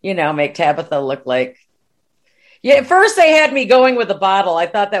 make Tabitha look like. Yeah, at first they had me going with a bottle. I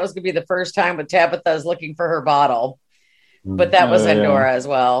thought that was going to be the first time with Tabitha's looking for her bottle. But that was Endora as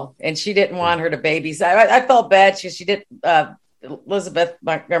well. And she didn't want her to babysit. I felt bad. She did. Elizabeth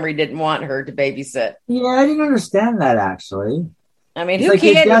Montgomery didn't want her to babysit. Yeah, I didn't understand that, actually. I mean, you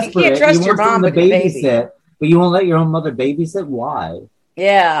can't trust your mom with your baby. But you won't let your own mother babysit? Why?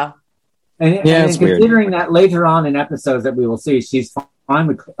 Yeah. And considering weird. That later on in episodes that we will see, she's fine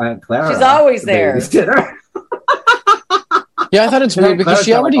with Clara. She's always there. Yeah, I thought it's weird because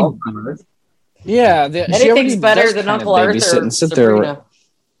she already... Yeah. Anything's better than Uncle Arthur and sit there.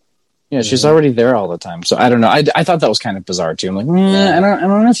 Yeah, she's already there all the time. So I don't know. I thought that was kind of bizarre too. I'm like, I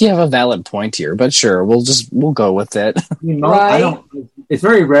don't know if you have a valid point here, but sure, we'll go with it. Right? It's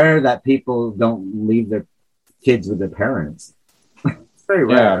very rare that people don't leave their kids with their parents. It's very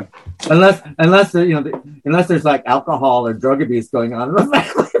rare, unless there's like alcohol or drug abuse going on in the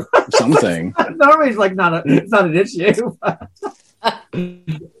family. Something. Normally, it's not an issue.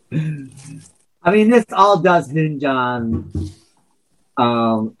 I mean, this all does hinge on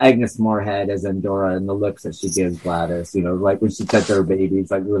Agnes Moorehead as Endora and the looks that she gives Gladys. Like when she touched her babies,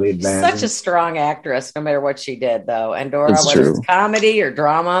 like really advanced. Such a strong actress, no matter what she did, though. Endora, whether it's comedy or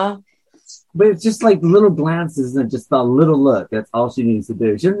drama. But it's just like little glances and just a little look. That's all she needs to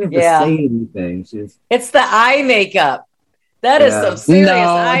do. She doesn't have to say anything. It's the eye makeup. That is some serious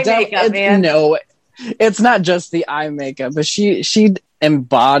eye makeup, man. No, it's not just the eye makeup, but she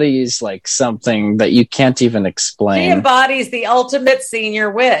embodies like something that you can't even explain. She embodies the ultimate senior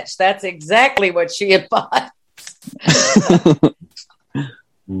witch. That's exactly what she embodies.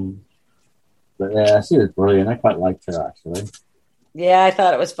 But yeah, she was brilliant. I quite liked her, actually. Yeah, I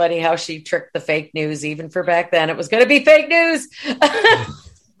thought it was funny how she tricked the fake news. Even for back then, it was going to be fake news.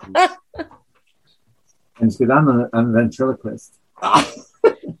 And because I'm a ventriloquist.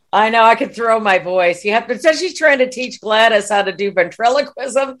 I know, I could throw my voice. You have to, so she's trying to teach Gladys how to do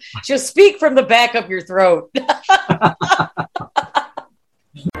ventriloquism. Just speak from the back of your throat.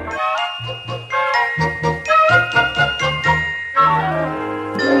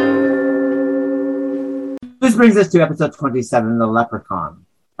 This brings us to episode 27, The Leprechaun.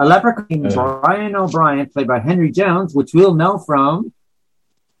 A leprechaun named Brian O'Brien, played by Henry Jones, which we'll know from...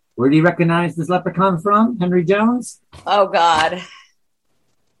 Where do you recognize this leprechaun from, Henry Jones? Oh, God.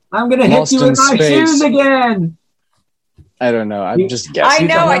 I'm going to hit you with my shoes again. I don't know. I'm just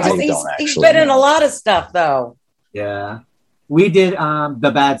guessing. I know. He's been in a lot of stuff, though. Yeah. We did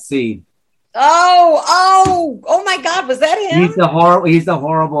The Bad Seed. Oh my God. Was that him? He's the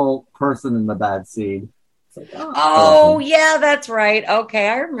horrible person in The Bad Seed. Like, yeah, that's right. Okay,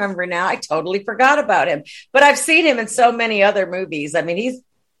 I remember now. I totally forgot about him. But I've seen him in so many other movies. I mean, he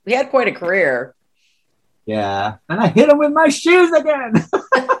had quite a career. Yeah. And I hit him with my shoes again.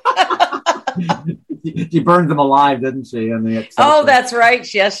 She burns them alive, doesn't she? That's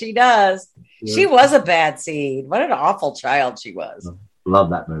right. Yes, she does. Yeah. She was a bad seed. What an awful child she was.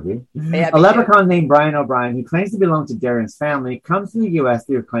 Love that movie. Yeah, a leprechaun named Brian O'Brien, who claims to belong to Darren's family, comes to the U.S.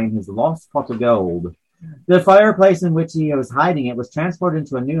 to reclaim his lost pot of gold. The fireplace in which he was hiding it was transported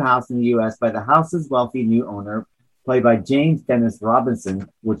into a new house in the U.S. by the house's wealthy new owner, played by James Dennis Robinson,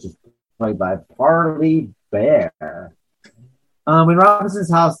 which is played by Parley Bear. When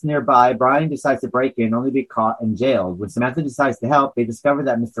Robinson's house nearby, Brian decides to break in, only to be caught and jailed. When Samantha decides to help, they discover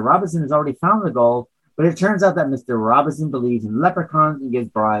that Mr. Robinson has already found the gold, but it turns out that Mr. Robinson believes in leprechauns and gives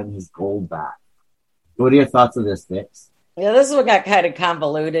Brian his gold back. What are your thoughts of this, Vix? Yeah, this is what got kind of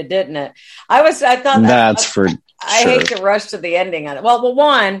convoluted, didn't it? I thought that's for sure. I hate to rush to the ending on it. Well,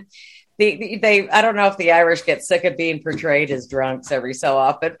 one, they I don't know if the Irish get sick of being portrayed as drunks every so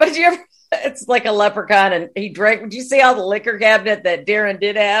often, but it's like a leprechaun and he drank. Did you see all the liquor cabinet that Darren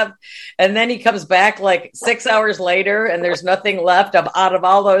did have? And then he comes back like 6 hours later and there's nothing left out of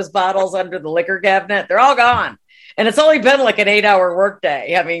all those bottles under the liquor cabinet. They're all gone. And it's only been like an 8-hour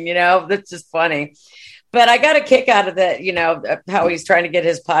workday. I mean, that's just funny. But I got a kick out of that, how he's trying to get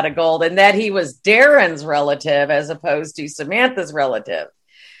his pot of gold and that he was Darren's relative as opposed to Samantha's relative.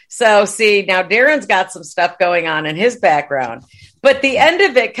 So see, now Darren's got some stuff going on in his background, but the end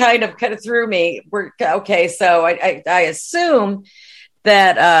of it kind of threw me. So I assume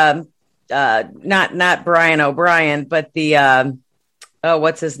that not Brian O'Brien, but the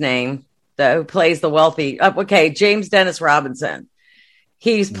what's his name? Who plays the wealthy? James Dennis Robinson.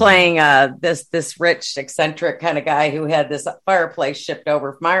 He's playing this rich, eccentric kind of guy who had this fireplace shipped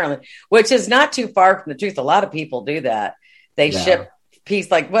over from Ireland, which is not too far from the truth. A lot of people do that. They ship piece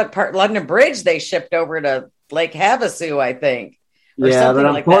like what part London Bridge they shipped over to Lake Havasu, I think. Yeah, but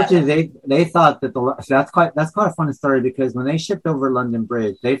unfortunately, they thought that so that's quite a funny story, because when they shipped over London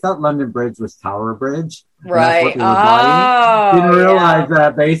Bridge, they thought London Bridge was Tower Bridge. Right. Didn't realize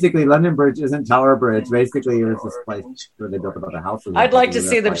that basically London Bridge isn't Tower Bridge. Basically, it was this place where they built a bunch of houses. I'd like to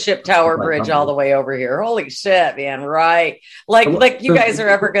see them ship Tower Bridge all the way over here. Holy shit, man! Right? Like you guys are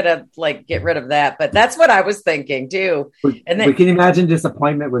ever gonna like get rid of that? But that's what I was thinking too. And then, we can imagine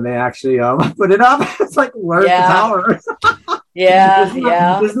disappointment when they actually put it up. It's like, where's the tower?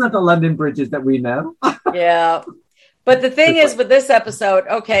 Isn't that the London bridges that we know? Yeah. But the thing is with this episode,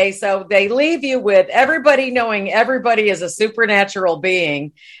 okay, so they leave you with everybody knowing everybody is a supernatural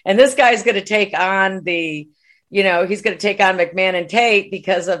being. And this guy's going to take on he's going to take on McMahon and Tate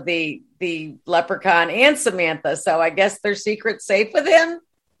because of the leprechaun and Samantha. So I guess their secret's safe with him?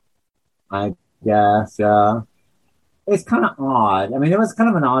 I guess, yeah. It's kind of odd. I mean, it was kind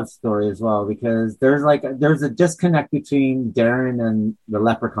of an odd story as well, because there's a disconnect between Darren and the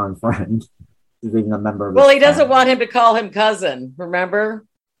leprechaun friend. He's even a member of he doesn't want him to call him cousin, remember?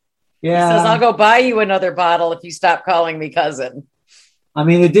 Yeah. He says, I'll go buy you another bottle if you stop calling me cousin. I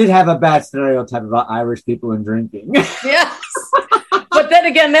mean, it did have a bad stereotype about Irish people and drinking. Yes. But then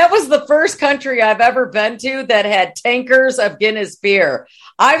again, that was the first country I've ever been to that had tankers of Guinness beer.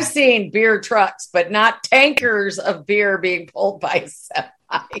 I've seen beer trucks, but not tankers of beer being pulled by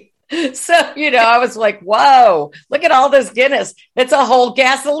semi. So, I was like, whoa, look at all this Guinness. It's a whole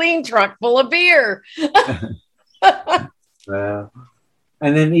gasoline trunk full of beer. And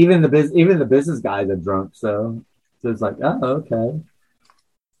then even the business guys are drunk. So it's like, oh, okay.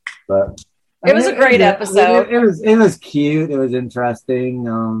 But it was a great episode. It was cute. It was interesting.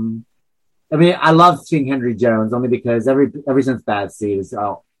 I mean, I love seeing Henry Jones only because ever since Bad Seed, it's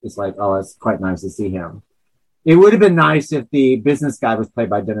like, oh, it's quite nice to see him. It would have been nice if the business guy was played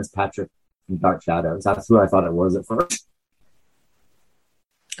by Dennis Patrick from Dark Shadows. That's who I thought it was at first.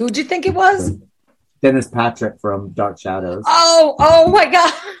 Who'd you think it was? Dennis Patrick from Dark Shadows. Oh my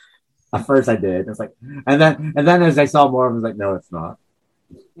God. At first I did. I was like, and then as I saw more, I was like, no, it's not.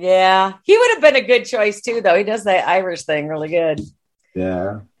 Yeah. He would have been a good choice too, though. He does that Irish thing really good.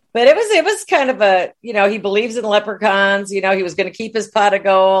 Yeah. But it was kind of a, he believes in leprechauns, he was going to keep his pot of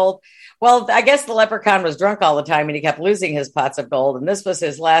gold. Well, I guess the leprechaun was drunk all the time and he kept losing his pots of gold. And this was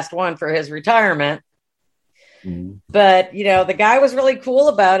his last one for his retirement. Mm-hmm. But, the guy was really cool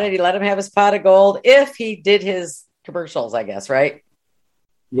about it. He let him have his pot of gold if he did his commercials, I guess, right?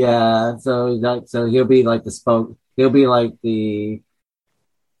 Yeah. So he'll be like he'll be like the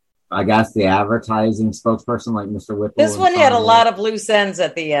advertising spokesperson, like Mr. Whipple. This one had a lot of loose ends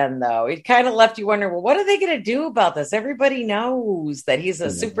at the end, though. It kind of left you wondering, well, what are they going to do about this? Everybody knows that he's a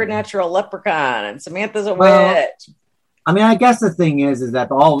supernatural leprechaun and Samantha's a witch. I mean, I guess the thing is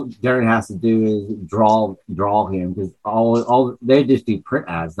that all Darren has to do is draw him, because all they just do print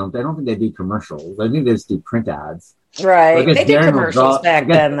ads, don't they? I don't think they do commercials. I think they just do print ads. Right. They did commercials back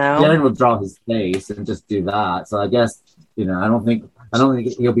then, though. Darren will draw his face and just do that. So I guess, I don't think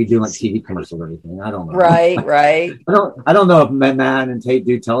he'll be doing like TV commercials or anything. I don't know. Right. I don't know if Man and Tate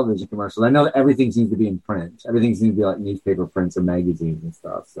do television commercials. I know that everything seems to be in print. Everything seems to be like newspaper prints or magazines and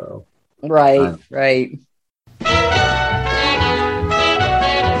stuff. So right.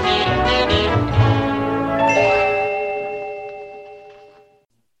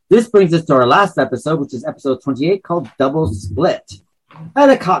 This brings us to our last episode, which is episode 28, called Double Split. At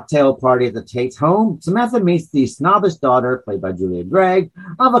a cocktail party at the Tate's home, Samantha meets the snobbish daughter, played by Julia Gregg,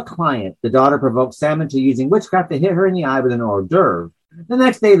 of a client. The daughter provokes Sam into using witchcraft to hit her in the eye with an hors d'oeuvre. The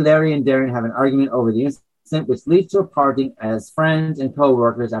next day, Larry and Darren have an argument over the incident, which leads to a parting as friends and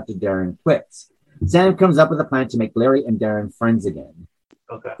co-workers after Darren quits. Sam comes up with a plan to make Larry and Darren friends again.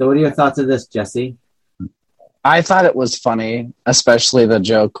 Okay. So what are your thoughts of this, Jesse? I thought it was funny, especially the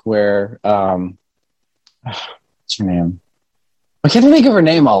joke where, what's her name? I can't think of her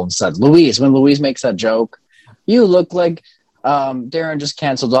name all of a sudden. Louise. When Louise makes that joke, you look like Darren just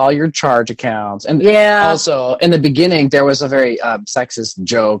canceled all your charge accounts. And also, in the beginning, there was a very sexist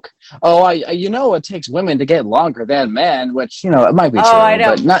joke. Oh, it takes women to get longer than men, which, it might be true. I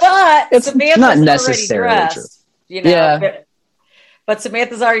know. But it's not necessarily true. Yeah. But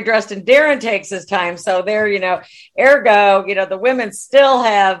Samantha's already dressed and Darren takes his time. So there, ergo, the women still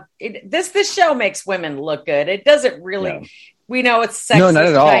have this show makes women look good. It doesn't really, we know it's sexist. No, not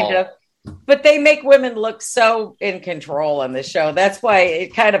at all. But they make women look so in control on this show. That's why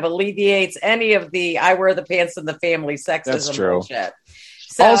it kind of alleviates any of the I wear the pants in the family sexism bullshit.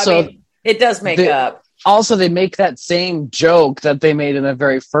 So Also, I mean, it does make up. Also, they make that same joke that they made in the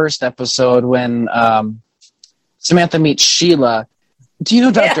very first episode when Samantha meets Sheila. Do you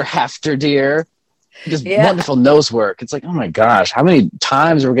know Dr. Hefter, dear? He does wonderful nose work. It's like, oh my gosh, how many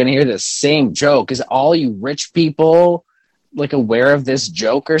times are we going to hear the same joke? Is all you rich people like aware of this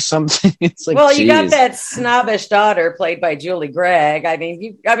joke or something? It's like, well, you got that snobbish daughter played by Julie Gregg. I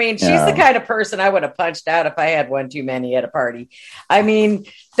mean, she's the kind of person I would have punched out if I had one too many at a party. I mean,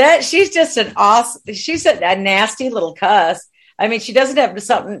 she's just she's a nasty little cuss. I mean, she doesn't have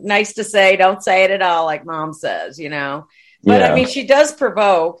something nice to say. Don't say it at all, like Mom says, you know. But I mean, she does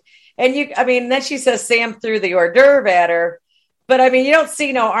provoke. And then she says Sam threw the hors d'oeuvre at her. But I mean, you don't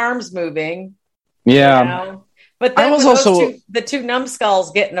see no arms moving. Yeah. You know? But then the two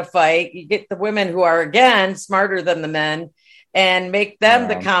numbskulls get in a fight. You get the women who are, again, smarter than the men and make them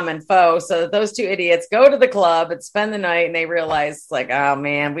the common foe. So those two idiots go to the club and spend the night, and they realize, like, oh,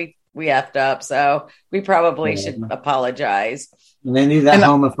 man, we effed up. So we probably should apologize. And they do that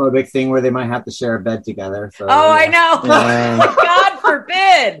homophobic thing where they might have to share a bed together. So, I know. God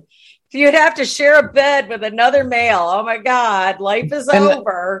forbid. You'd have to share a bed with another male. Oh, my God. Life is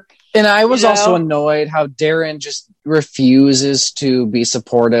over. And I was also annoyed how Darren just refuses to be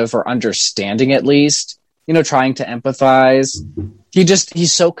supportive or understanding, at least, you know, trying to empathize.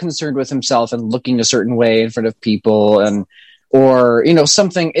 He's so concerned with himself and looking a certain way in front of people or, you know,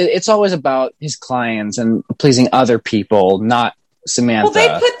 something. It's always about his clients and pleasing other people, not Samantha. Well,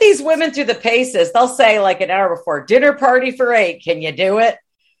 they put these women through the paces. They'll say like an hour before, dinner party for 8. Can you do it?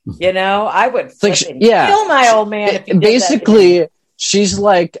 You know, I would kill my old man if he did basically that. She's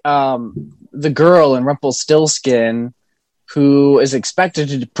like the girl in Rumpelstiltskin who is expected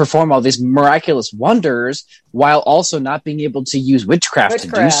to perform all these miraculous wonders while also not being able to use witchcraft to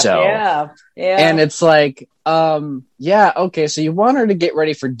do so. Yeah. And it's like, okay, so you want her to get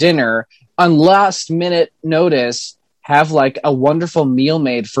ready for dinner on last minute notice, have like a wonderful meal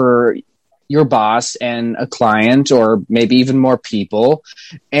made for your boss and a client, or maybe even more people,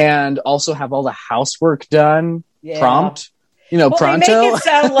 and also have all the housework done prompt. You know, pronto. They make it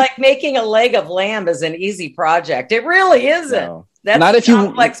sound like making a leg of lamb is an easy project. It really isn't. No. That's not if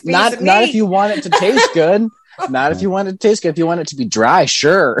you not if you want it to taste good. Not if you want it to taste good. If you want it to be dry,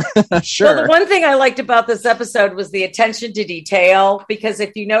 sure. Sure. Well, the one thing I liked about this episode was the attention to detail, because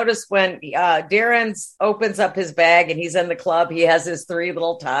if you notice when Darren opens up his bag and he's in the club, he has his 3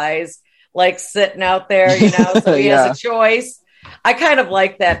 little ties like sitting out there, you know, so he has a choice. I kind of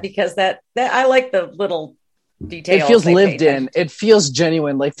like that because that I like the little details. It feels lived in. It feels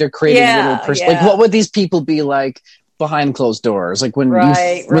genuine, like they're creating a little person. Like, what would these people be like behind closed doors? Like when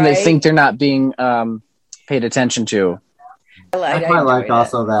they think they're not being paid attention to. I quite like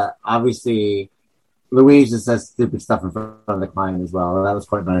also that obviously Louise just says stupid stuff in front of the client as well. That was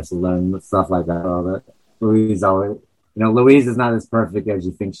quite nice to learn stuff like that. All that Louise always, you know, Louise is not as perfect as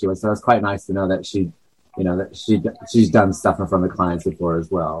you think she was. So it's quite nice to know that she's done stuff in front of clients before as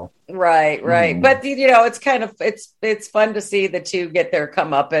well. Right. But you know, it's kind of it's fun to see the two get their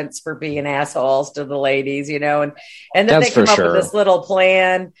comeuppance for being assholes to the ladies, you know, and then that's they come up with this little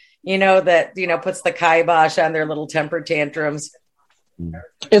plan, you know, that, you know, puts the kibosh on their little temper tantrums.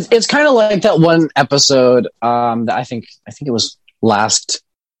 It's kind of like that one episode that I think it was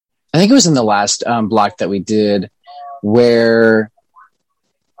in the last block that we did, where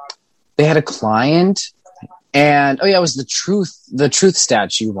they had a client. And it was the truth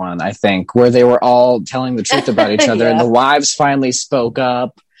statue one, I think, where they were all telling the truth about each other, and the wives finally spoke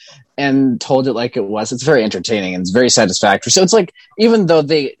up and told it like it was. It's very entertaining and it's very satisfactory. So it's like, even though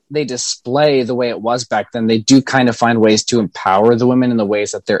they display the way it was back then, they do kind of find ways to empower the women in the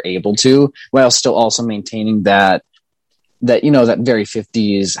ways that they're able to, while still also maintaining that you know, that very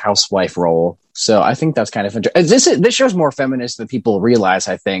 50s housewife role. So I think that's kind of interesting. This show's more feminist than people realize,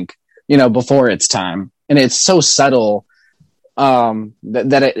 I think, you know, before its time. And it's so subtle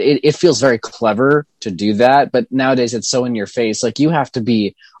that it feels very clever to do that. But nowadays it's so in your face. Like, you have to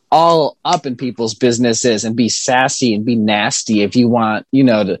be all up in people's businesses and be sassy and be nasty if you want, you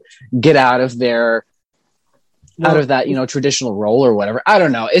know, to get out of that, you know, traditional role or whatever. I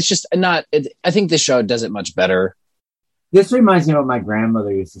don't know. It's just not, I think this show does it much better. This reminds me of what my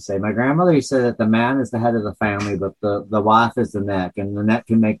grandmother used to say. My grandmother used to say that the man is the head of the family, but the wife is the neck, and the neck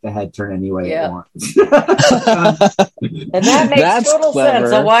can make the head turn any way it wants. And that makes total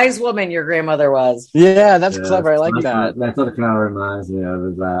sense. A wise woman your grandmother was. Yeah, that's clever. I like that. That's what it kind of reminds me of,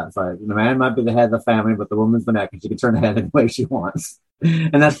 is that it's like the man might be the head of the family, but the woman's the neck, and she can turn the head any way she wants.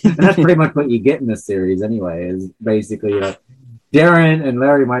 And that's pretty much what you get in this series anyway, is basically, you know, Darren and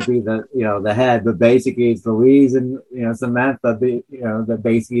Larry might be the head, but basically it's Louise and Samantha, that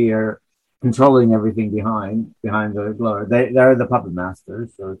basically are controlling everything behind the glower. They're the puppet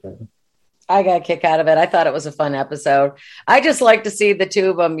masters. So I got a kick out of it. I thought it was a fun episode. I just like to see the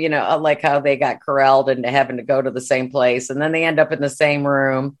two of them, like how they got corralled into having to go to the same place, and then they end up in the same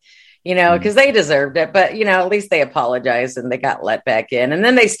room. Because they deserved it. But, at least they apologized and they got let back in. And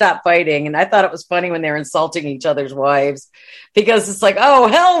then they stopped fighting. And I thought it was funny when they were insulting each other's wives, because it's like, oh,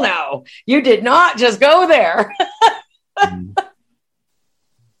 hell no, you did not just go there.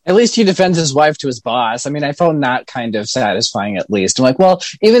 At least he defends his wife to his boss. I mean, I found that kind of satisfying, at least. I'm like, well,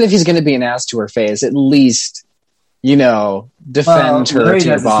 even if he's going to be an ass to her face, at least, defend her to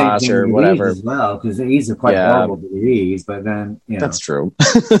your boss or whatever. As well, because he's quite horrible to Louise, but then, That's true.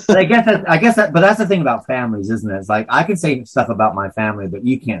 But I guess but that's the thing about families, isn't it? It's like, I can say stuff about my family, but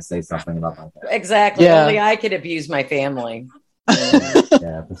you can't say something about my family. Exactly. Yeah. Only I could abuse my family.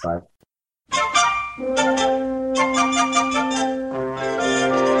 Yeah, precisely.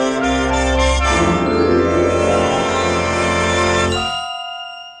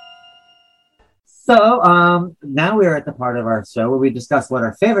 So now we're at the part of our show where we discuss what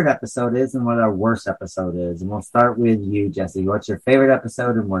our favorite episode is and what our worst episode is. And we'll start with you, Jesse. What's your favorite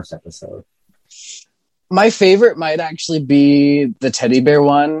episode and worst episode? My favorite might actually be the teddy bear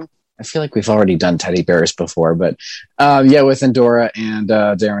one. I feel like we've already done teddy bears before, but with Endora and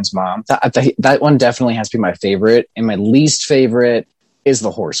Darren's mom. That one definitely has to be my favorite. And my least favorite is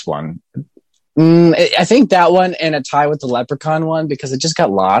the horse one. I think that one and a tie with the leprechaun one, because it just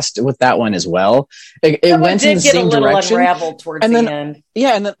got lost with that one as well. It went in the same direction, unraveled towards the end.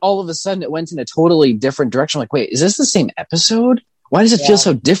 Yeah, and then all of a sudden it went in a totally different direction. Like, wait, is this the same episode? Why does it feel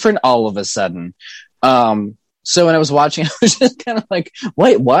so different all of a sudden? So when I was watching, I was just kind of like,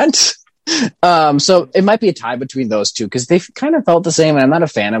 wait, what? So it might be a tie between those two, because they kind of felt the same, and I'm not a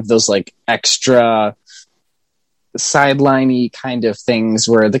fan of those like extra sideliney kind of things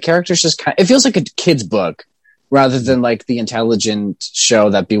where the characters just it feels like a kid's book rather than like the intelligent show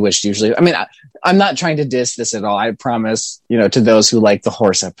that Bewitched usually. I mean, I'm not trying to diss this at all. I promise, to those who like the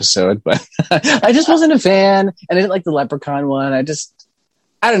horse episode, but I just wasn't a fan, and I didn't like the leprechaun one.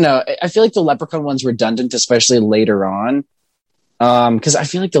 I don't know. I feel like the leprechaun one's redundant, especially later on. Because I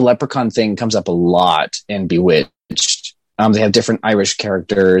feel like the leprechaun thing comes up a lot in Bewitched. They have different Irish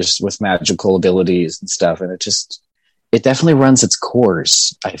characters with magical abilities and stuff, and it definitely runs its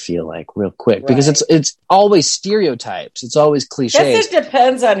course, I feel like, real quick, because it's always stereotypes. It's always cliches. I guess it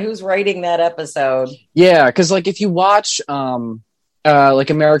depends on who's writing that episode. Yeah, because like if you watch like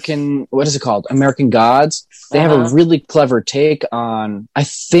American, what is it called? American Gods. They have a really clever take on, I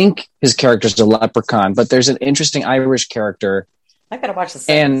think his character's a leprechaun, but there's an interesting Irish character. I gotta watch the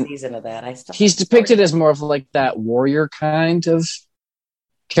second season of that. He's depicted as more of like that warrior kind of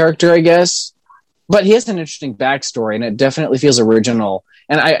character, I guess. But he has an interesting backstory, and it definitely feels original.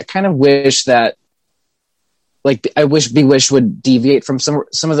 And I kind of wish that, like, I wish Bewitched would deviate from some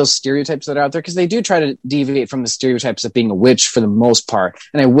of those stereotypes that are out there, because they do try to deviate from the stereotypes of being a witch for the most part.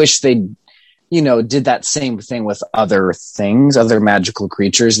 And I wish they, did that same thing with other things, other magical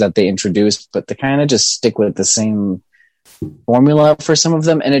creatures that they introduced, but they kind of just stick with the same formula for some of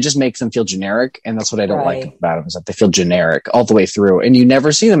them, and it just makes them feel generic. And that's what I don't like about them, is that they feel generic all the way through, and you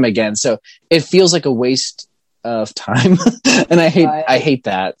never see them again. So it feels like a waste of time, and I hate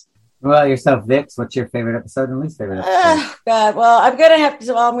that. Well, yourself, Vix, what's your favorite episode and least favorite episode? God, well, I'm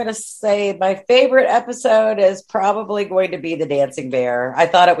gonna say my favorite episode is probably going to be the dancing bear. I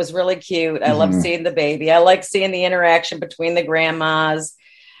thought it was really cute. I love seeing the baby. I like seeing the interaction between the grandmas.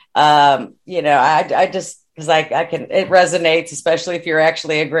 I just, because it resonates, especially if you're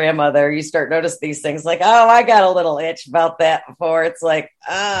actually a grandmother. You start noticing these things like, oh, I got a little itch about that before. It's like,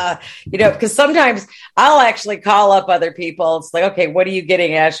 because sometimes I'll actually call up other people. It's like, okay, what are you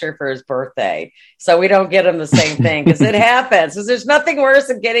getting Asher for his birthday? So we don't get him the same thing, because it happens. Because there's nothing worse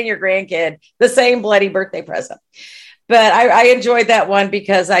than getting your grandkid the same bloody birthday present. But I enjoyed that one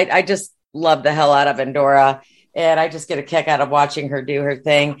because I just love the hell out of Endora. And I just get a kick out of watching her do her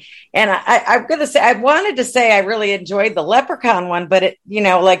thing. And I'm going to say, I wanted to say I really enjoyed the leprechaun one, but it,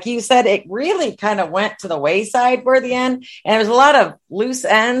 like you said, it really kind of went to the wayside for the end. And there was a lot of loose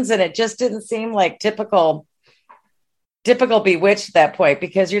ends, and it just didn't seem like typical Bewitched at that point,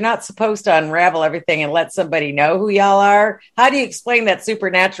 because you're not supposed to unravel everything and let somebody know who y'all are. How do you explain that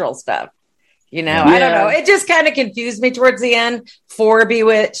supernatural stuff? I don't know. It just kind of confused me towards the end for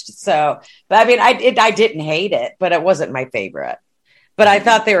Bewitched. So, but I mean, I didn't hate it, but it wasn't my favorite. But I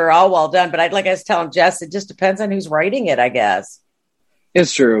thought they were all well done. But like I was telling Jess, it just depends on who's writing it, I guess.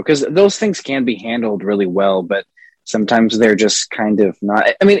 It's true, because those things can be handled really well. But sometimes they're just kind of not.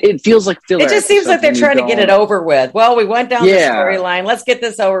 I mean, it feels like filler. It just seems like they're trying to get it over with. Well, we went down the storyline. Let's get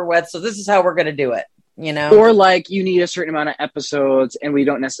this over with. So this is how we're going to do it. You know, or like you need a certain amount of episodes, and we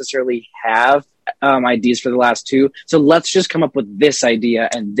don't necessarily have ideas for the last two. So let's just come up with this idea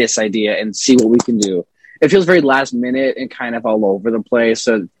and see what we can do. It feels very last minute and kind of all over the place.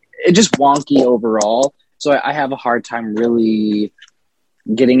 So it's just wonky overall. So I have a hard time really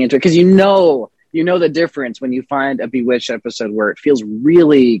getting into it because you know the difference when you find a Bewitched episode where it feels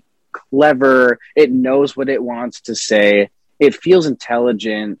really clever. It knows what it wants to say. It feels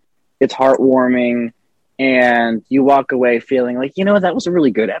intelligent. It's heartwarming. And you walk away feeling like, that was a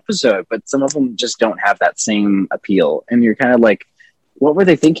really good episode, but some of them just don't have that same appeal. And you're kind of like, what were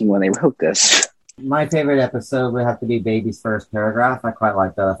they thinking when they wrote this? My favorite episode would have to be Baby's first paragraph. I quite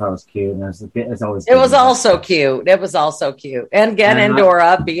like that. I thought it was cute. And it's always. It was also cute. It was also cute. And again,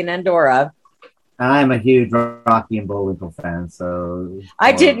 Endora being Endora. I'm a huge Rocky and Bullwinkle fan, so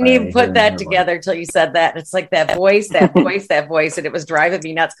I didn't even put that together until you said that. It's like that voice, and it was driving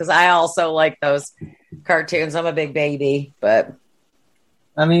me nuts because I also like those cartoons. I'm a big baby, but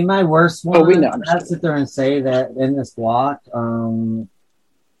I mean, my worst one. I'd sit there and say that in this block, my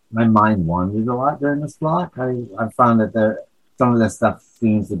mind wanders a lot during this block. I found that some of this stuff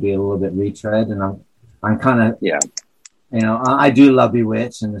seems to be a little bit retread, and I'm kind of I do love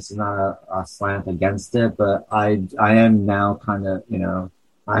Bewitched, and this is not a slant against it, but I am now kind of,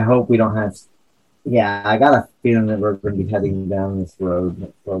 I hope we don't have. Yeah, I got a feeling that we're going to be heading down this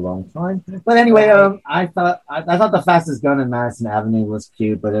road for a long time. But anyway, I thought the Fastest Gun in Madison Avenue was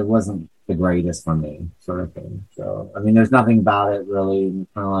cute, but it wasn't the greatest for me, sort of thing. So I mean, there's nothing about it really.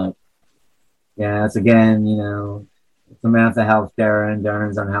 Kind of like, it's again, Samantha helps Darren.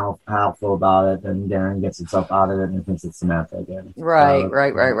 Darren's unhelpful about it, and Darren gets himself out of it and thinks it's Samantha again. Right.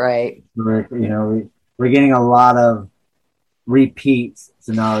 We're getting a lot of repeat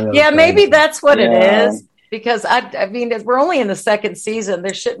scenarios. Yeah, maybe that's what it is. Because I mean, if we're only in the second season,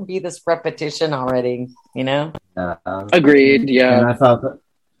 there shouldn't be this repetition already. Agreed. Yeah. And I thought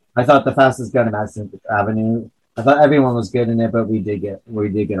the Fastest Gun in Madison Avenue. I thought everyone was good in it, but we did get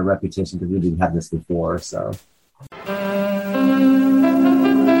a repetition because we did have this before. So.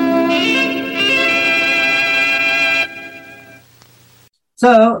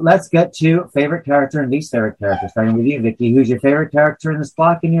 So let's get to favorite character and least favorite character. Starting with you, Vicky. Who's your favorite character in this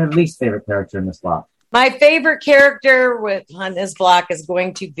block and your least favorite character in this block? My favorite character on this block is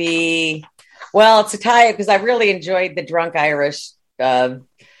going to be, it's a tie because I really enjoyed the drunk Irish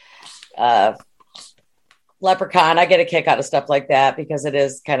leprechaun. I get a kick out of stuff like that because it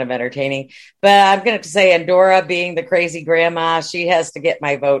is kind of entertaining. But I'm going to say Endora being the crazy grandma. She has to get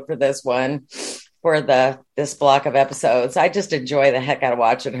my vote for this one, for this block of episodes. I just enjoy the heck out of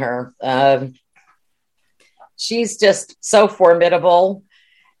watching her. She's just so formidable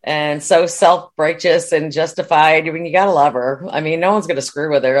and so self-righteous and justified. I mean, you got to love her. I mean, no one's going to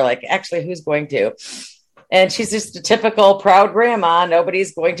screw with her. Like, actually, who's going to? And she's just a typical proud grandma.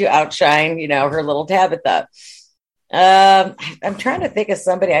 Nobody's going to outshine, her little Tabitha. I'm trying to think of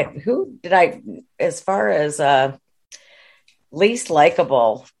somebody. As far as least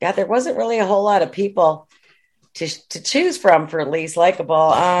likable, God, there wasn't really a whole lot of people to choose from for least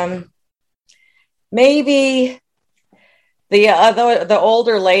likable. Maybe the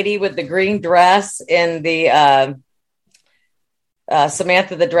older lady with the green dress in the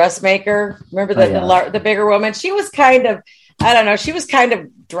Samantha the dressmaker. Remember the bigger woman? She was kind of, I don't know, she was kind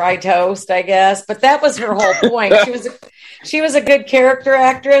of dry toast, I guess, but that was her whole point. She was a good character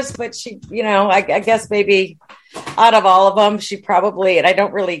actress, but she, I guess maybe out of all of them, she probably, and I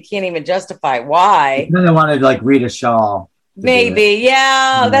can't even justify why. Then they wanted like Rita Shaw. Maybe,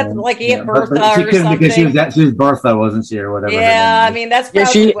 that's like Aunt Bertha but she or something. Because she was Bertha, wasn't she, or whatever? Yeah, I mean that's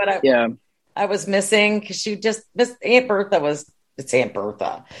probably what I was missing because Aunt Bertha it's Aunt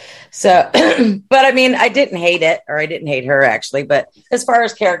Bertha. So, but I mean, I didn't hate it, or I didn't hate her actually. But as far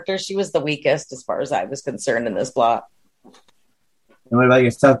as characters, she was the weakest as far as I was concerned in this plot. And what about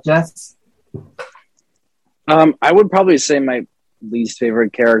yourself, Jess? I would probably say my least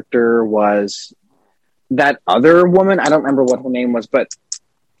favorite character was that other woman. I don't remember what her name was, but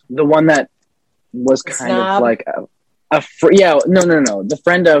the one that was kind of like no. The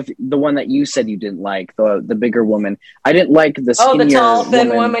friend of the one that you said you didn't like, the bigger woman. I didn't like the skinnier the tall,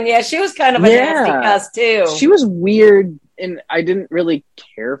 thin woman. Yeah, she was kind of a nasty cuss too. She was weird, and I didn't really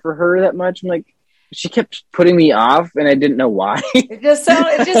care for her that much. I'm like, she kept putting me off, and I didn't know why. It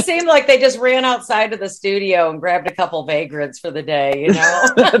just seemed like they just ran outside of the studio and grabbed a couple vagrants for the day.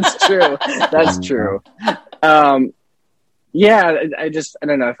 That's true. That's true. Yeah, I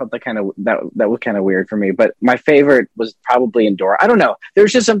don't know. I felt that was kind of weird for me. But my favorite was probably Endora. I don't know.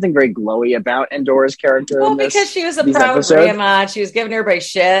 There's just something very glowy about Endora's character. Well, in because she was a these proud episodes. grandma. She was giving everybody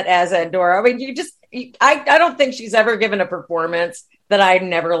shit as Endora. I mean, I don't think she's ever given a performance that I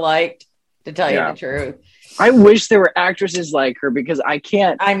never liked, to tell you the truth. I wish there were actresses like her, because I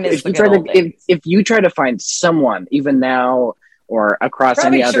can't. I miss if you try to find someone, even now or across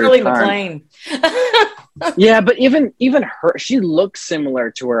probably any other Shirley time. MacLaine. Yeah, but even her, she looks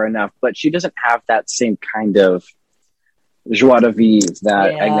similar to her enough, but she doesn't have that same kind of joie de vivre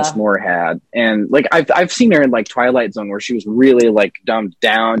that Agnes Moore had. And like I've seen her in like Twilight Zone, where she was really like dumbed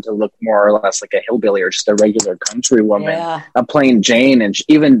down to look more or less like a hillbilly or just a regular country woman, playing Jane. And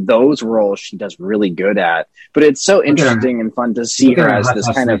even those roles she does really good at. But it's so interesting and fun to see her as this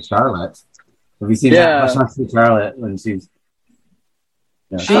kind of Charlotte. Have you seen that? Hush, Charlotte, when she's.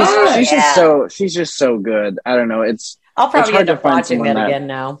 Yeah. She's just so good. I don't know. I'll probably end up watching that again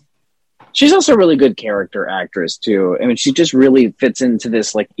now. She's also a really good character actress too. I mean, she just really fits into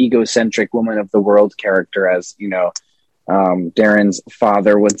this like egocentric woman of the world character, as you know, Darren's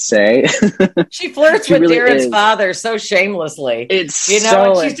father would say. She flirts with really Darren's father so shamelessly. It's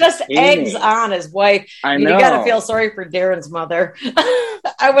so she just eggs on his wife. I know. You got to feel sorry for Darren's mother.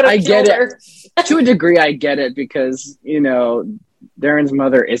 I would have killed her. To a degree, I get it, because Darren's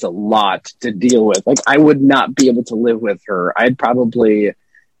mother is a lot to deal with. Like, I would not be able to live with her. I'd probably,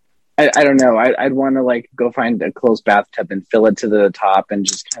 I don't know. I'd want to like go find a closed bathtub and fill it to the top and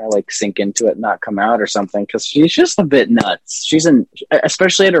just kind of like sink into it and not come out or something. Cause she's just a bit nuts.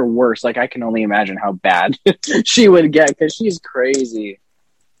 Especially at her worst. Like, I can only imagine how bad she would get, cause she's crazy.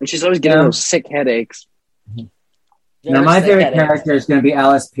 And she's always getting those sick headaches. Now, my favorite character is going to be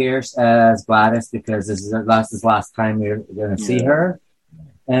Alice Pierce as Gladys, because this is the last time we're going to see her.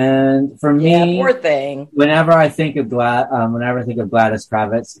 And for me, poor thing. Whenever I think of Gladys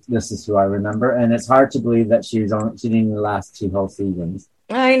Kravitz, this is who I remember, and it's hard to believe that she didn't even last 2 whole seasons.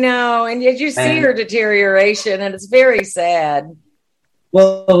 I know, and yet you see her deterioration, and it's very sad.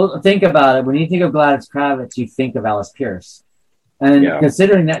 Well, think about it. When you think of Gladys Kravitz, you think of Alice Pierce. And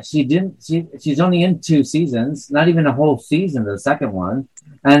considering that she's only in 2 seasons, not even a whole season, the second one,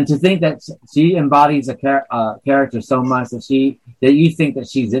 and to think that she embodies a character so much that you think that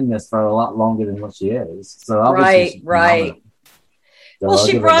she's in this for a lot longer than what she is. So right. So well,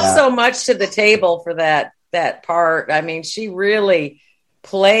 she brought so much to the table for that part. I mean, she really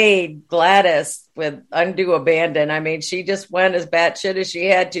played Gladys with undue abandon. I mean, she just went as batshit as she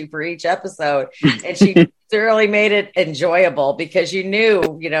had to for each episode, and she thoroughly made it enjoyable, because you knew,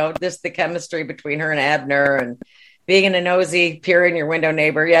 the chemistry between her and Abner, and being a nosy, peer in your window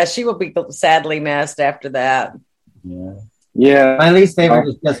neighbor. Yeah, she will be sadly missed after that. Yeah. My least favorite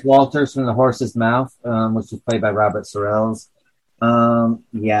is just Walters from The Horse's Mouth, which was played by Robert Sorrells.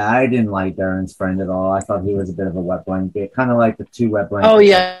 I didn't like Darren's friend at all. I thought he was a bit of a wet blanket, kind of like the 2 wet blankets. Oh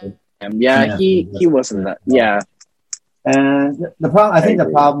yeah, he wasn't that. Yeah. And the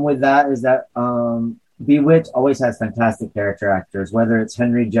problem with that is that Bewitched always has fantastic character actors, whether it's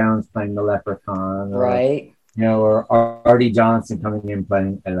Henry Jones playing the leprechaun, or Artie Johnson coming in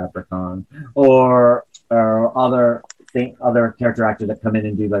playing a leprechaun, or other character actors that come in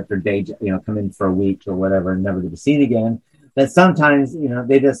and do like their day, come in for a week or whatever and never to be seen again. That sometimes,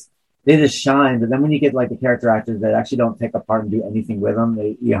 they just shine. But then when you get like the character actors that actually don't take a part and do anything with them,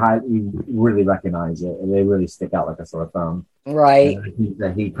 you really recognize it. They really stick out like a sore thumb. Right. And I think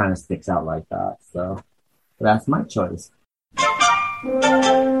that he kind of sticks out like that. So that's my choice.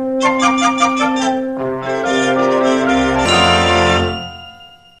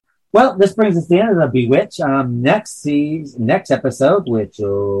 Well, this brings us to the end of the Bewitched. Next episode, which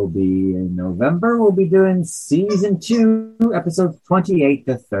will be in November, we'll be doing season 2, episodes 28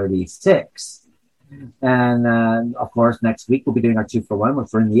 to 36. And of course, next week we'll be doing our 2-for-1, which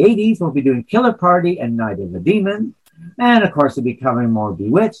we're in the 80s. We'll be doing Killer Party and Night of the Demon. And of course, we'll be covering more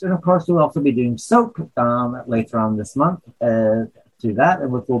Bewitched. And of course, we'll also be doing Soap later on this month to that.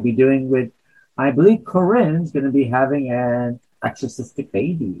 And what we'll be doing with, I believe Corinne's going to be having an exorcistic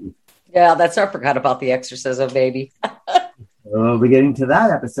baby. Yeah, I forgot about the exorcism baby. We'll be getting to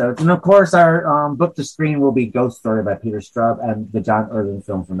that episode. And of course, our book to screen will be Ghost Story by Peter Straub and the John Irving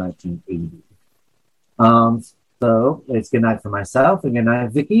film from 1980. So it's good night for myself, and good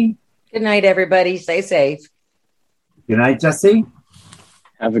night, Vicky. Good night, everybody. Stay safe. Good night, Jesse.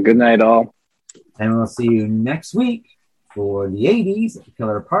 Have a good night, all. And we'll see you next week for the 80s,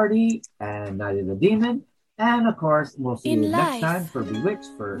 Killer Party, and Night of the Demon. And of course, we'll see you next time for Bewitched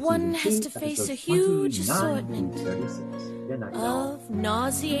for one season 2, has to face a huge assortment good night, of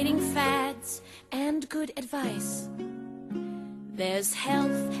nauseating fads and good advice. There's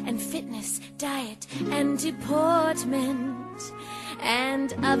health and fitness, diet and deportment,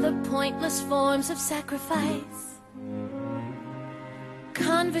 and other pointless forms of sacrifice.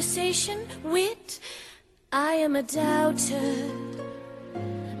 Conversation, wit, I am a doubter.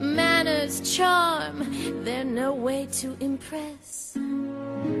 Manners, charm, they're no way to impress.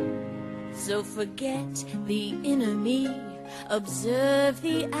 So forget the inner me, observe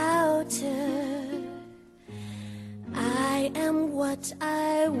the outer. I am what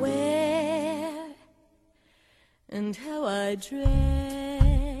I wear and how I dress.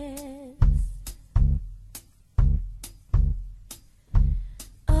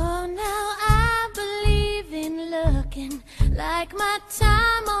 Oh, now I believe in looking like my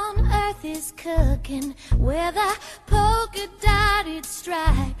time on earth is cooking, whether polka dotted,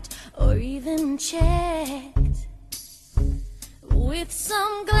 striped, or even checked, with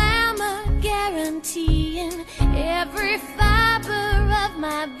some glamour guaranteeing every fiber of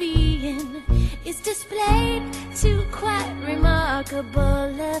my being is displayed to quite remarkable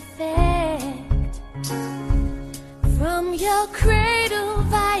effect. From your cradle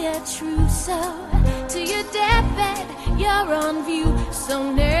via trousseau to your deathbed, you're on view,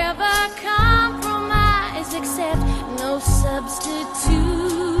 so never compromise, accept no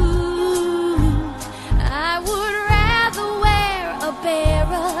substitute. I would rather wear a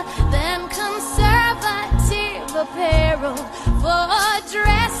barrel than conservative apparel, for a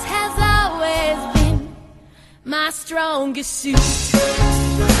dress has always been my strongest suit.